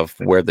indicative of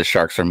where the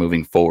Sharks are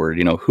moving forward.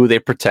 You know, who they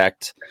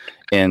protect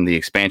in the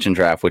expansion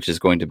draft, which is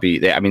going to be,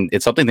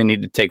 it's something they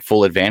need to take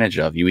full advantage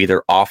of. You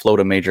either offload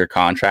a major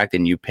contract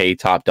and you pay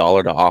top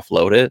dollar to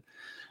offload it,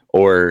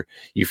 or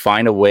you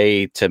find a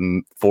way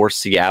to force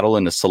Seattle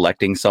into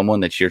selecting someone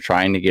that you're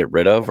trying to get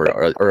rid of,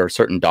 or a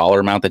certain dollar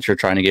amount that you're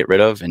trying to get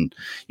rid of, and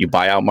you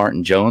buy out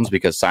Martin Jones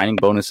because signing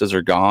bonuses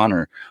are gone,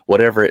 or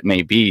whatever it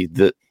may be.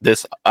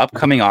 This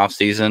upcoming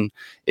offseason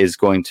is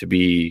going to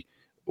be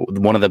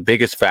one of the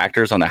biggest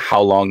factors on how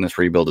long this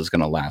rebuild is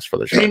going to last for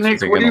the Sharks. Hey,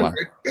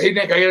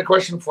 Nick, I got a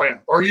question for you,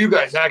 or you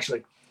guys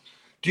actually.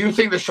 Do you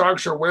think the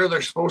Sharks are where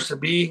they're supposed to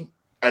be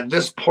at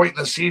this point in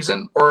the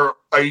season, or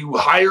are you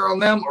higher on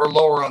them or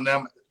lower on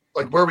them,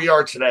 like where we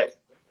are today?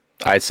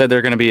 I said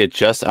they're going to be at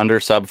just under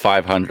sub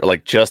 500,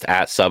 like just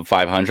at sub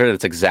 500.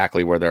 It's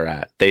exactly where they're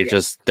at.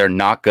 They're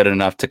not good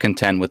enough to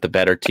contend with the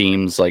better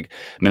teams like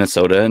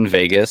Minnesota and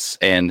Vegas,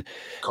 and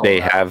they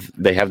have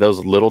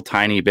those little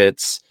tiny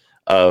bits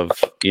of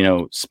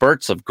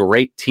spurts of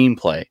great team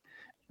play,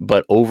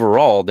 but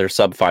overall they're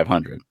sub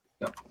 500.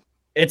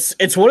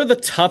 It's one of the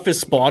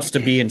toughest spots to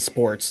be in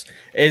sports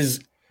is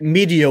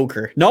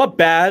mediocre, not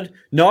bad,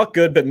 not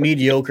good, but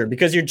mediocre,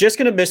 because you're just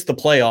going to miss the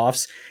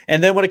playoffs.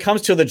 And then when it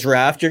comes to the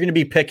draft, you're going to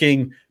be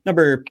picking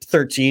number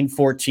 13,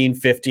 14,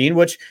 15,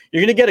 which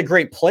you're going to get a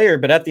great player.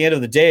 But at the end of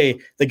the day,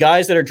 the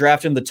guys that are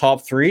drafted in the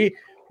top 3,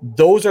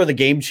 those are the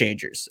game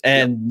changers.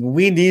 And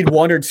we need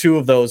one or two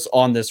of those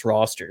on this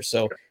roster.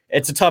 So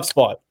it's a tough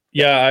spot.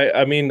 Yeah,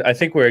 I mean, I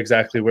think we're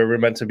exactly where we're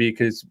meant to be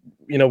because,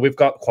 we've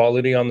got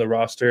quality on the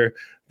roster.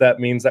 That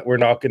means that we're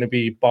not going to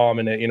be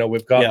bombing it.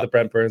 We've got the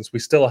Brent Burns. We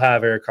still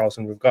have Erik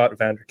Karlsson. We've got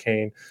Vander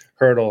Kane,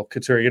 Hurdle,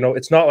 Couture.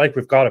 It's not like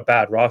we've got a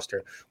bad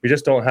roster. We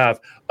just don't have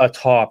a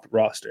top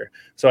roster.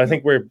 So I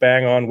think we're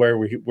bang on where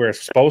we're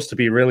supposed to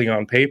be really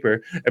on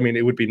paper. I mean,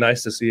 it would be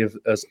nice to see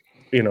us,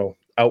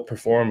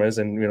 outperform us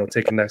and,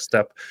 take a next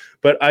step.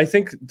 But I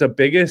think the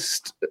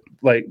biggest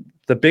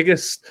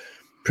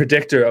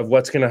predictor of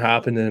what's going to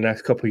happen in the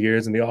next couple of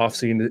years in the off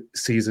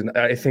season,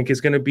 I think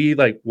is going to be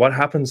like what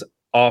happens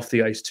off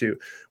the ice too,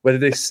 whether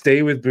they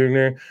stay with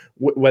Bugner,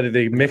 whether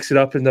they mix it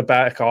up in the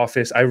back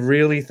office. I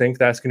really think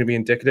that's going to be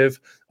indicative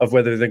of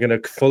whether they're going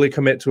to fully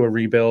commit to a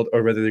rebuild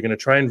or whether they're going to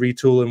try and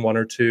retool in one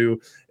or two.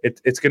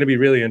 It's going to be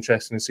really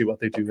interesting to see what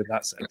they do in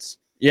that sense.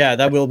 Yeah,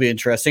 that will be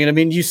interesting. And I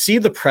mean, you see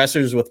the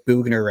pressers with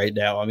Bugner right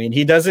now. I mean,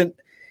 he doesn't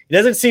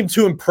seem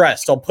too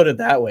impressed. I'll put it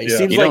that way. Yeah.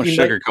 Seems you like don't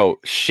sugarcoat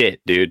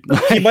shit, dude.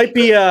 he might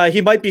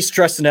be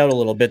stressing out a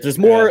little bit. There's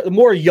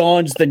more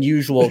yawns than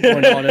usual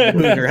going on in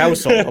the Bugner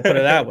household. I'll put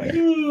it that way.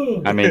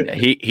 I mean,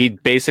 he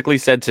basically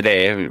said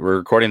today. We're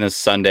recording this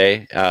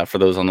Sunday. For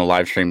those on the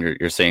live stream,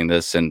 you're seeing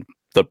this, and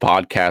the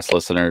podcast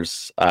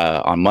listeners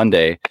on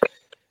Monday.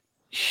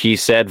 He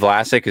said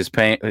Vlasic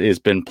has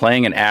been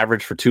playing an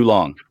average for too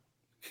long.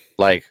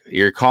 Like,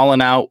 you're calling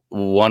out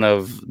one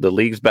of the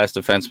league's best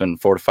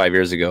defensemen 4 to 5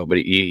 years ago, but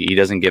he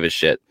doesn't give a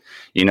shit.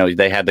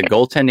 They had the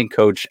goaltending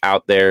coach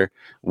out there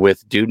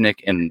with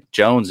Dudnik and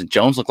Jones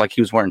looked like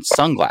he was wearing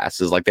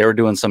sunglasses, like they were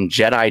doing some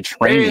Jedi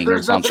training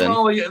or something.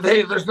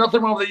 There's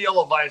nothing wrong with the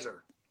yellow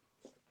visor.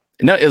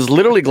 No, it's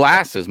literally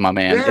glasses, my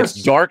man. Yes.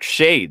 It's dark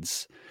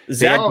shades.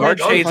 Dark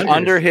shades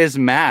under his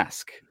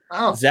mask.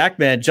 Oh. Zach,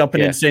 man,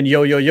 jumping in saying,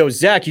 yo,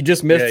 Zach, you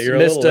just missed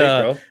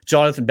late,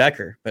 Jonathan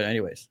Becher. But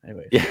anyways.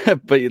 Yeah,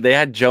 but they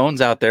had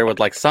Jones out there with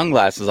like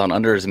sunglasses on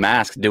under his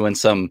mask doing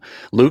some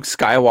Luke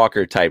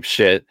Skywalker type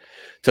shit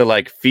to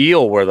like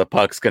feel where the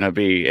puck's going to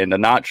be and to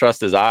not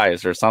trust his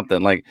eyes or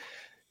something. Like,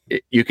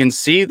 you can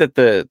see that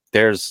the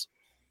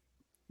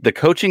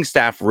coaching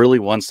staff really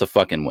wants to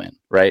fucking win,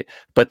 right?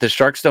 But the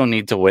Sharks don't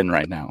need to win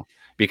right now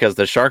because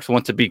the Sharks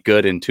want to be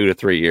good in 2 to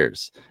 3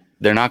 years.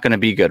 They're not going to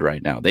be good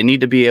right now. They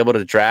need to be able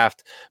to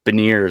draft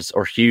Beniers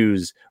or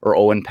Hughes or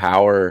Owen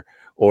Power,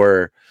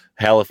 or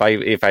hell, if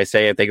I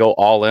say it, they go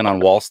all in on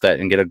Wallstedt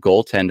and get a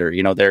goaltender.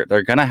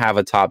 They're going to have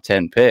a top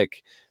 10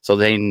 pick, so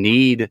they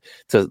need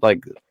to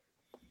like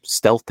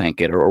stealth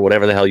tank it or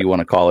whatever the hell you want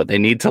to call it. They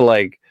need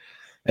to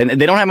and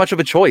they don't have much of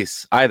a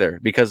choice either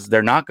because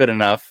they're not good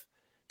enough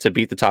to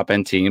beat the top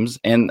end teams.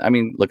 And I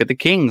mean, look at the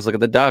Kings, look at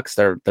the Ducks.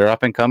 They're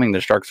up and coming.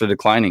 The Sharks are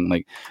declining.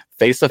 Like,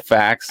 face the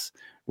facts.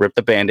 Rip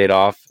the Band-Aid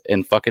off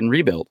and fucking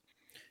rebuild.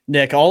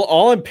 Nick,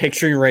 all I'm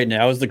picturing right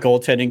now is the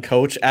goaltending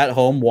coach at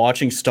home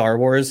watching Star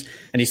Wars,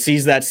 and he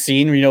sees that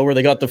scene, where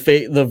they got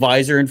the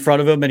visor in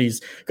front of him, and he's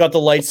got the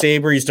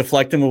lightsaber. He's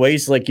deflecting away.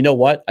 He's like, you know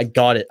what? I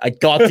got it. I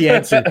got the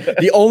answer.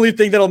 The only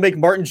thing that'll make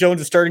Martin Jones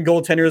a starting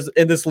goaltender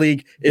in this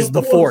league is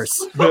the Force.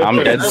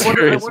 I'm dead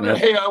serious, man.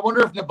 Hey, I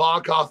wonder if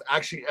Nabokov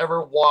actually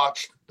ever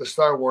watched the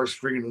Star Wars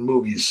freaking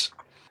movies.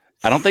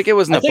 I don't think it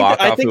was Nabokov.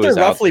 I think they're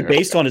roughly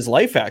based on his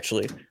life,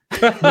 actually.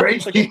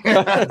 Right?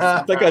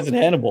 That guy's in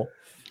Hannibal.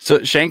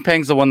 So Shank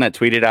Peng's the one that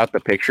tweeted out the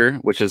picture,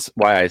 which is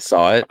why I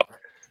saw it.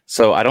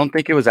 So I don't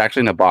think it was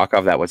actually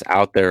Nabokov that was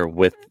out there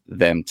with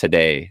them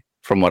today,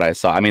 from what I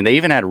saw. I mean, they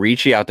even had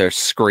Ricci out there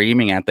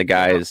screaming at the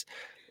guys,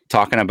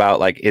 talking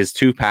about like, is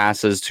 2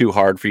 passes too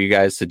hard for you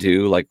guys to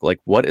do? Like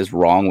what is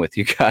wrong with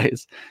you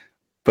guys?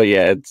 But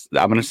yeah,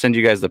 I'm gonna send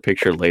you guys the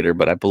picture later.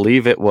 But I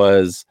believe it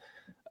was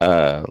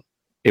with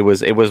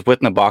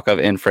Nabokov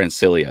and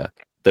Francilia.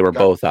 They were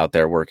both out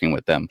there working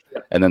with them.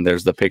 And then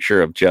there's the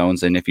picture of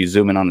Jones. And if you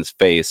zoom in on his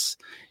face,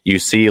 you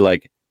see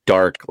like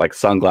dark, like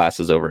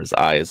sunglasses over his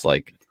eyes.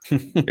 Like,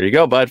 here you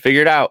go, bud.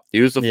 Figure it out.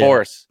 Use the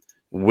Force.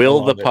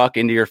 Will the puck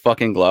into your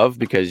fucking glove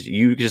because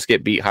you just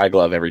get beat high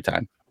glove every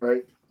time.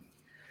 Right.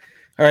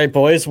 All right,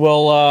 boys.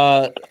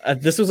 Well,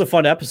 this was a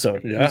fun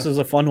episode. Yeah. This was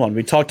a fun one.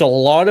 We talked a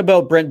lot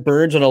about Brent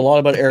Burns and a lot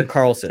about Erik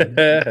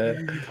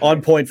Karlsson.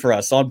 On point for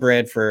us, on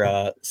brand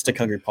for Stick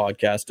Hungry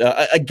Podcast.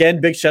 Again,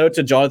 big shout out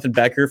to Jonathan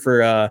Becher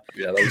for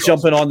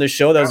jumping on this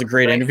show. That was a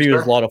great interview. It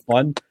was a lot of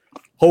fun.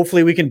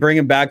 Hopefully, we can bring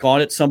him back on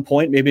at some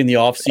point, maybe in the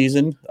off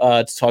season,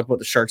 to talk about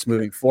the Sharks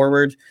moving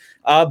forward.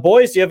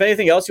 Boys, do you have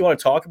anything else you want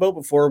to talk about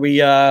before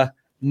we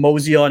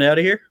mosey on out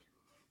of here?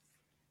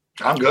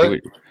 I'm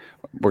good.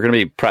 We're going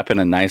to be prepping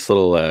a nice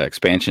little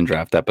expansion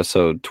draft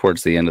episode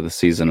towards the end of the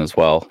season as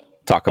well.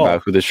 Talk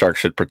about who the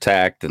Sharks should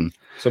protect and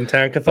some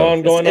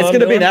tankathon going on. It's going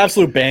to be an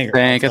absolute banger.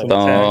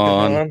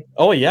 Tankathon.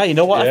 Oh yeah, you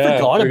know what? I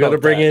forgot about. We got to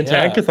bring in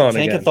Tankathon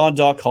again.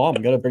 Tankathon.com.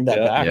 We got to bring that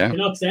back. Yeah. You're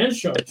not Sand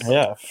Sharks.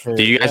 Yeah.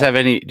 Do you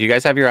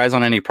guys have your eyes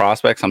on any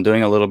prospects? I'm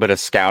doing a little bit of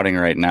scouting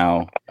right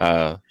now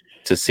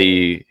to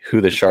see who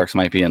the Sharks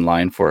might be in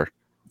line for.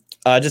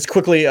 Just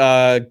quickly,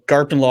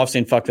 Garp and Loft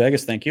saying fuck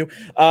Vegas. Thank you.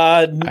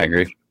 I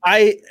agree.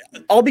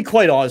 I'll be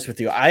quite honest with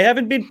you. I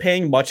haven't been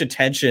paying much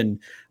attention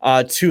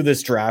to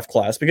this draft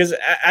class because,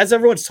 as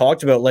everyone's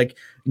talked about, like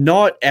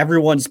not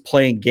everyone's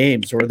playing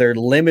games or they're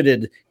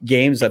limited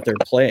games that they're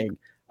playing.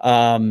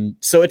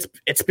 So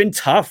it's been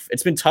tough.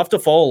 It's been tough to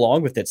follow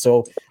along with it.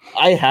 So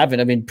I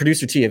haven't. I mean,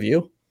 Producer T, have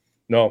you?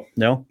 No.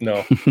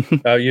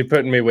 You're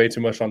putting me way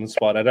too much on the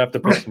spot. I'd have to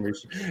put some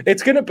research.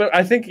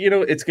 I think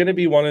it's gonna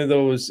be one of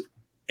those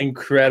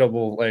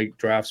incredible like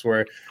drafts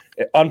where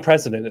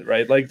unprecedented,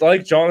 right?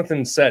 Like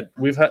Jonathan said,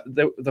 we've had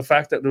the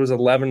fact that there was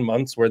 11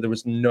 months where there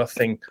was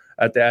nothing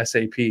at the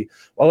SAP.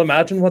 Well,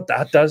 imagine what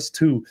that does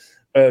to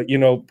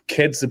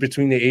kids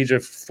between the age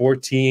of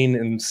 14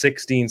 and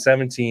 16,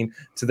 17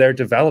 to their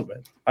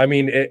development. I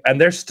mean,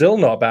 and they're still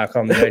not back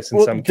on the ice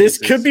in some cases.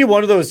 This could be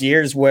one of those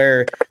years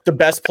where the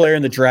best player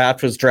in the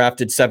draft was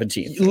drafted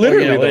 17th.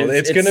 Literally,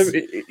 it's going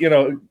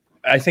to,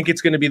 I think it's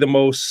going to be the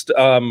most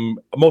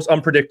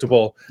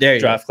unpredictable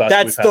draft class.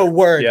 That's the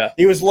word. Yeah.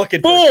 He was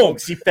looking for it,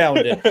 folks. He found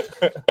it.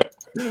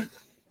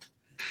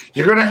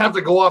 You're going to have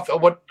to go off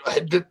of what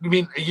I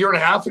mean. A year and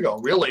a half ago,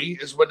 really,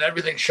 is when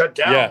everything shut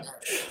down. Yeah.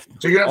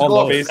 So you're going to have to go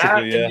off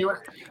that. And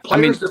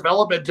players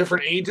develop at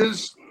different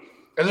ages,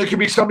 and there could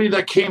be somebody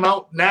that came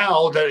out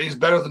now that is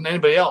better than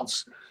anybody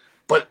else.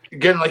 But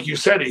again, like you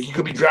said, he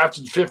could be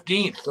drafted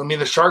 15th. I mean,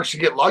 the Sharks should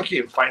get lucky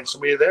and find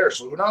somebody there.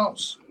 So who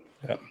knows?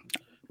 Yeah.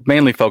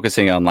 Mainly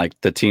focusing on like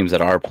the teams that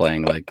are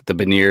playing, like the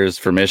Beniers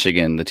for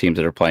Michigan, the teams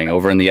that are playing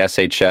over in the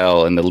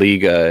SHL and the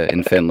Liga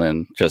in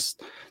Finland.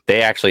 Just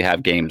they actually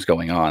have games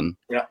going on.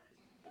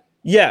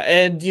 Yeah,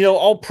 and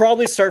I'll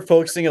probably start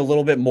focusing a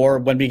little bit more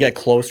when we get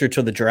closer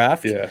to the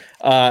draft. Yeah,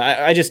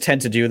 I just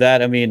tend to do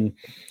that. I mean,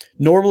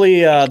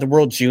 normally the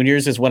World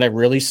Juniors is when I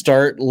really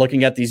start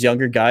looking at these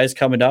younger guys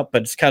coming up,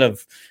 but it's kind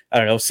of, I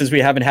don't know, since we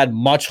haven't had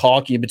much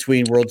hockey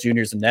between World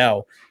Juniors and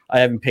now, I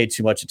haven't paid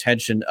too much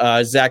attention.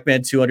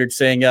 Zachman200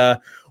 saying,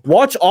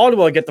 watch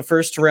Ottawa get the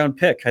first round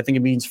pick. I think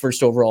it means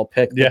first overall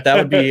pick. But that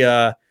would be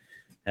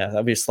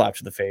that'd be a slap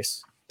to the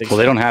face. Well,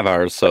 they don't have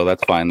ours, so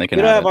that's fine. They don't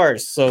have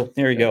ours, so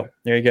there you go.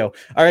 There you go.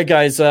 All right,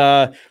 guys,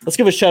 let's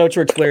give a shout out to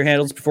our Twitter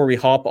handles before we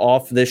hop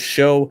off this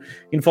show.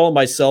 You can follow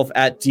myself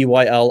at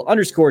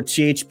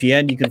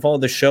DYL_THPN. You can follow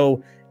the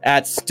show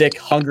at Stick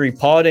Hungry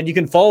Pod, and you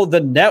can follow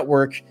the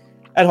network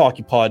at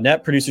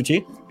HockeyPodNet. Producer T.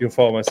 You can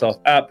follow myself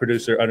at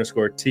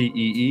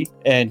producer_TEE.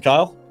 And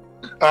Kyle.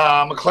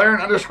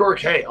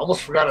 McLaren_K.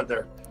 Almost forgot it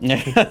there.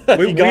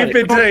 We've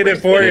been saying it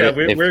for you.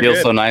 It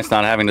feels so nice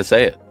not having to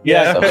say it.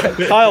 Yeah.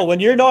 So. Kyle, when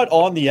you're not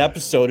on the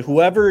episode,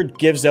 whoever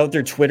gives out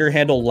their Twitter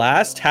handle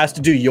last has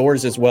to do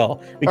yours as well.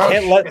 We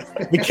can't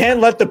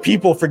let the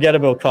people forget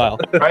about Kyle.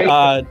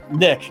 Right.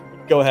 Nick,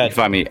 go ahead. You can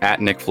find me at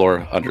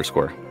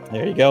NickFloor_.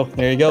 There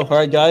you go. All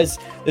right, guys.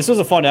 This was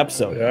a fun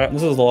episode. Yeah.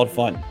 This was a lot of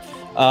fun.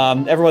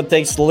 Everyone,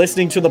 thanks for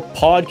listening to the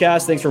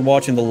podcast. Thanks for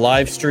watching the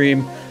live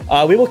stream.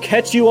 We will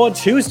catch you on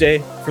Tuesday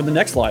for the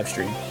next live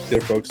stream. there,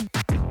 folks.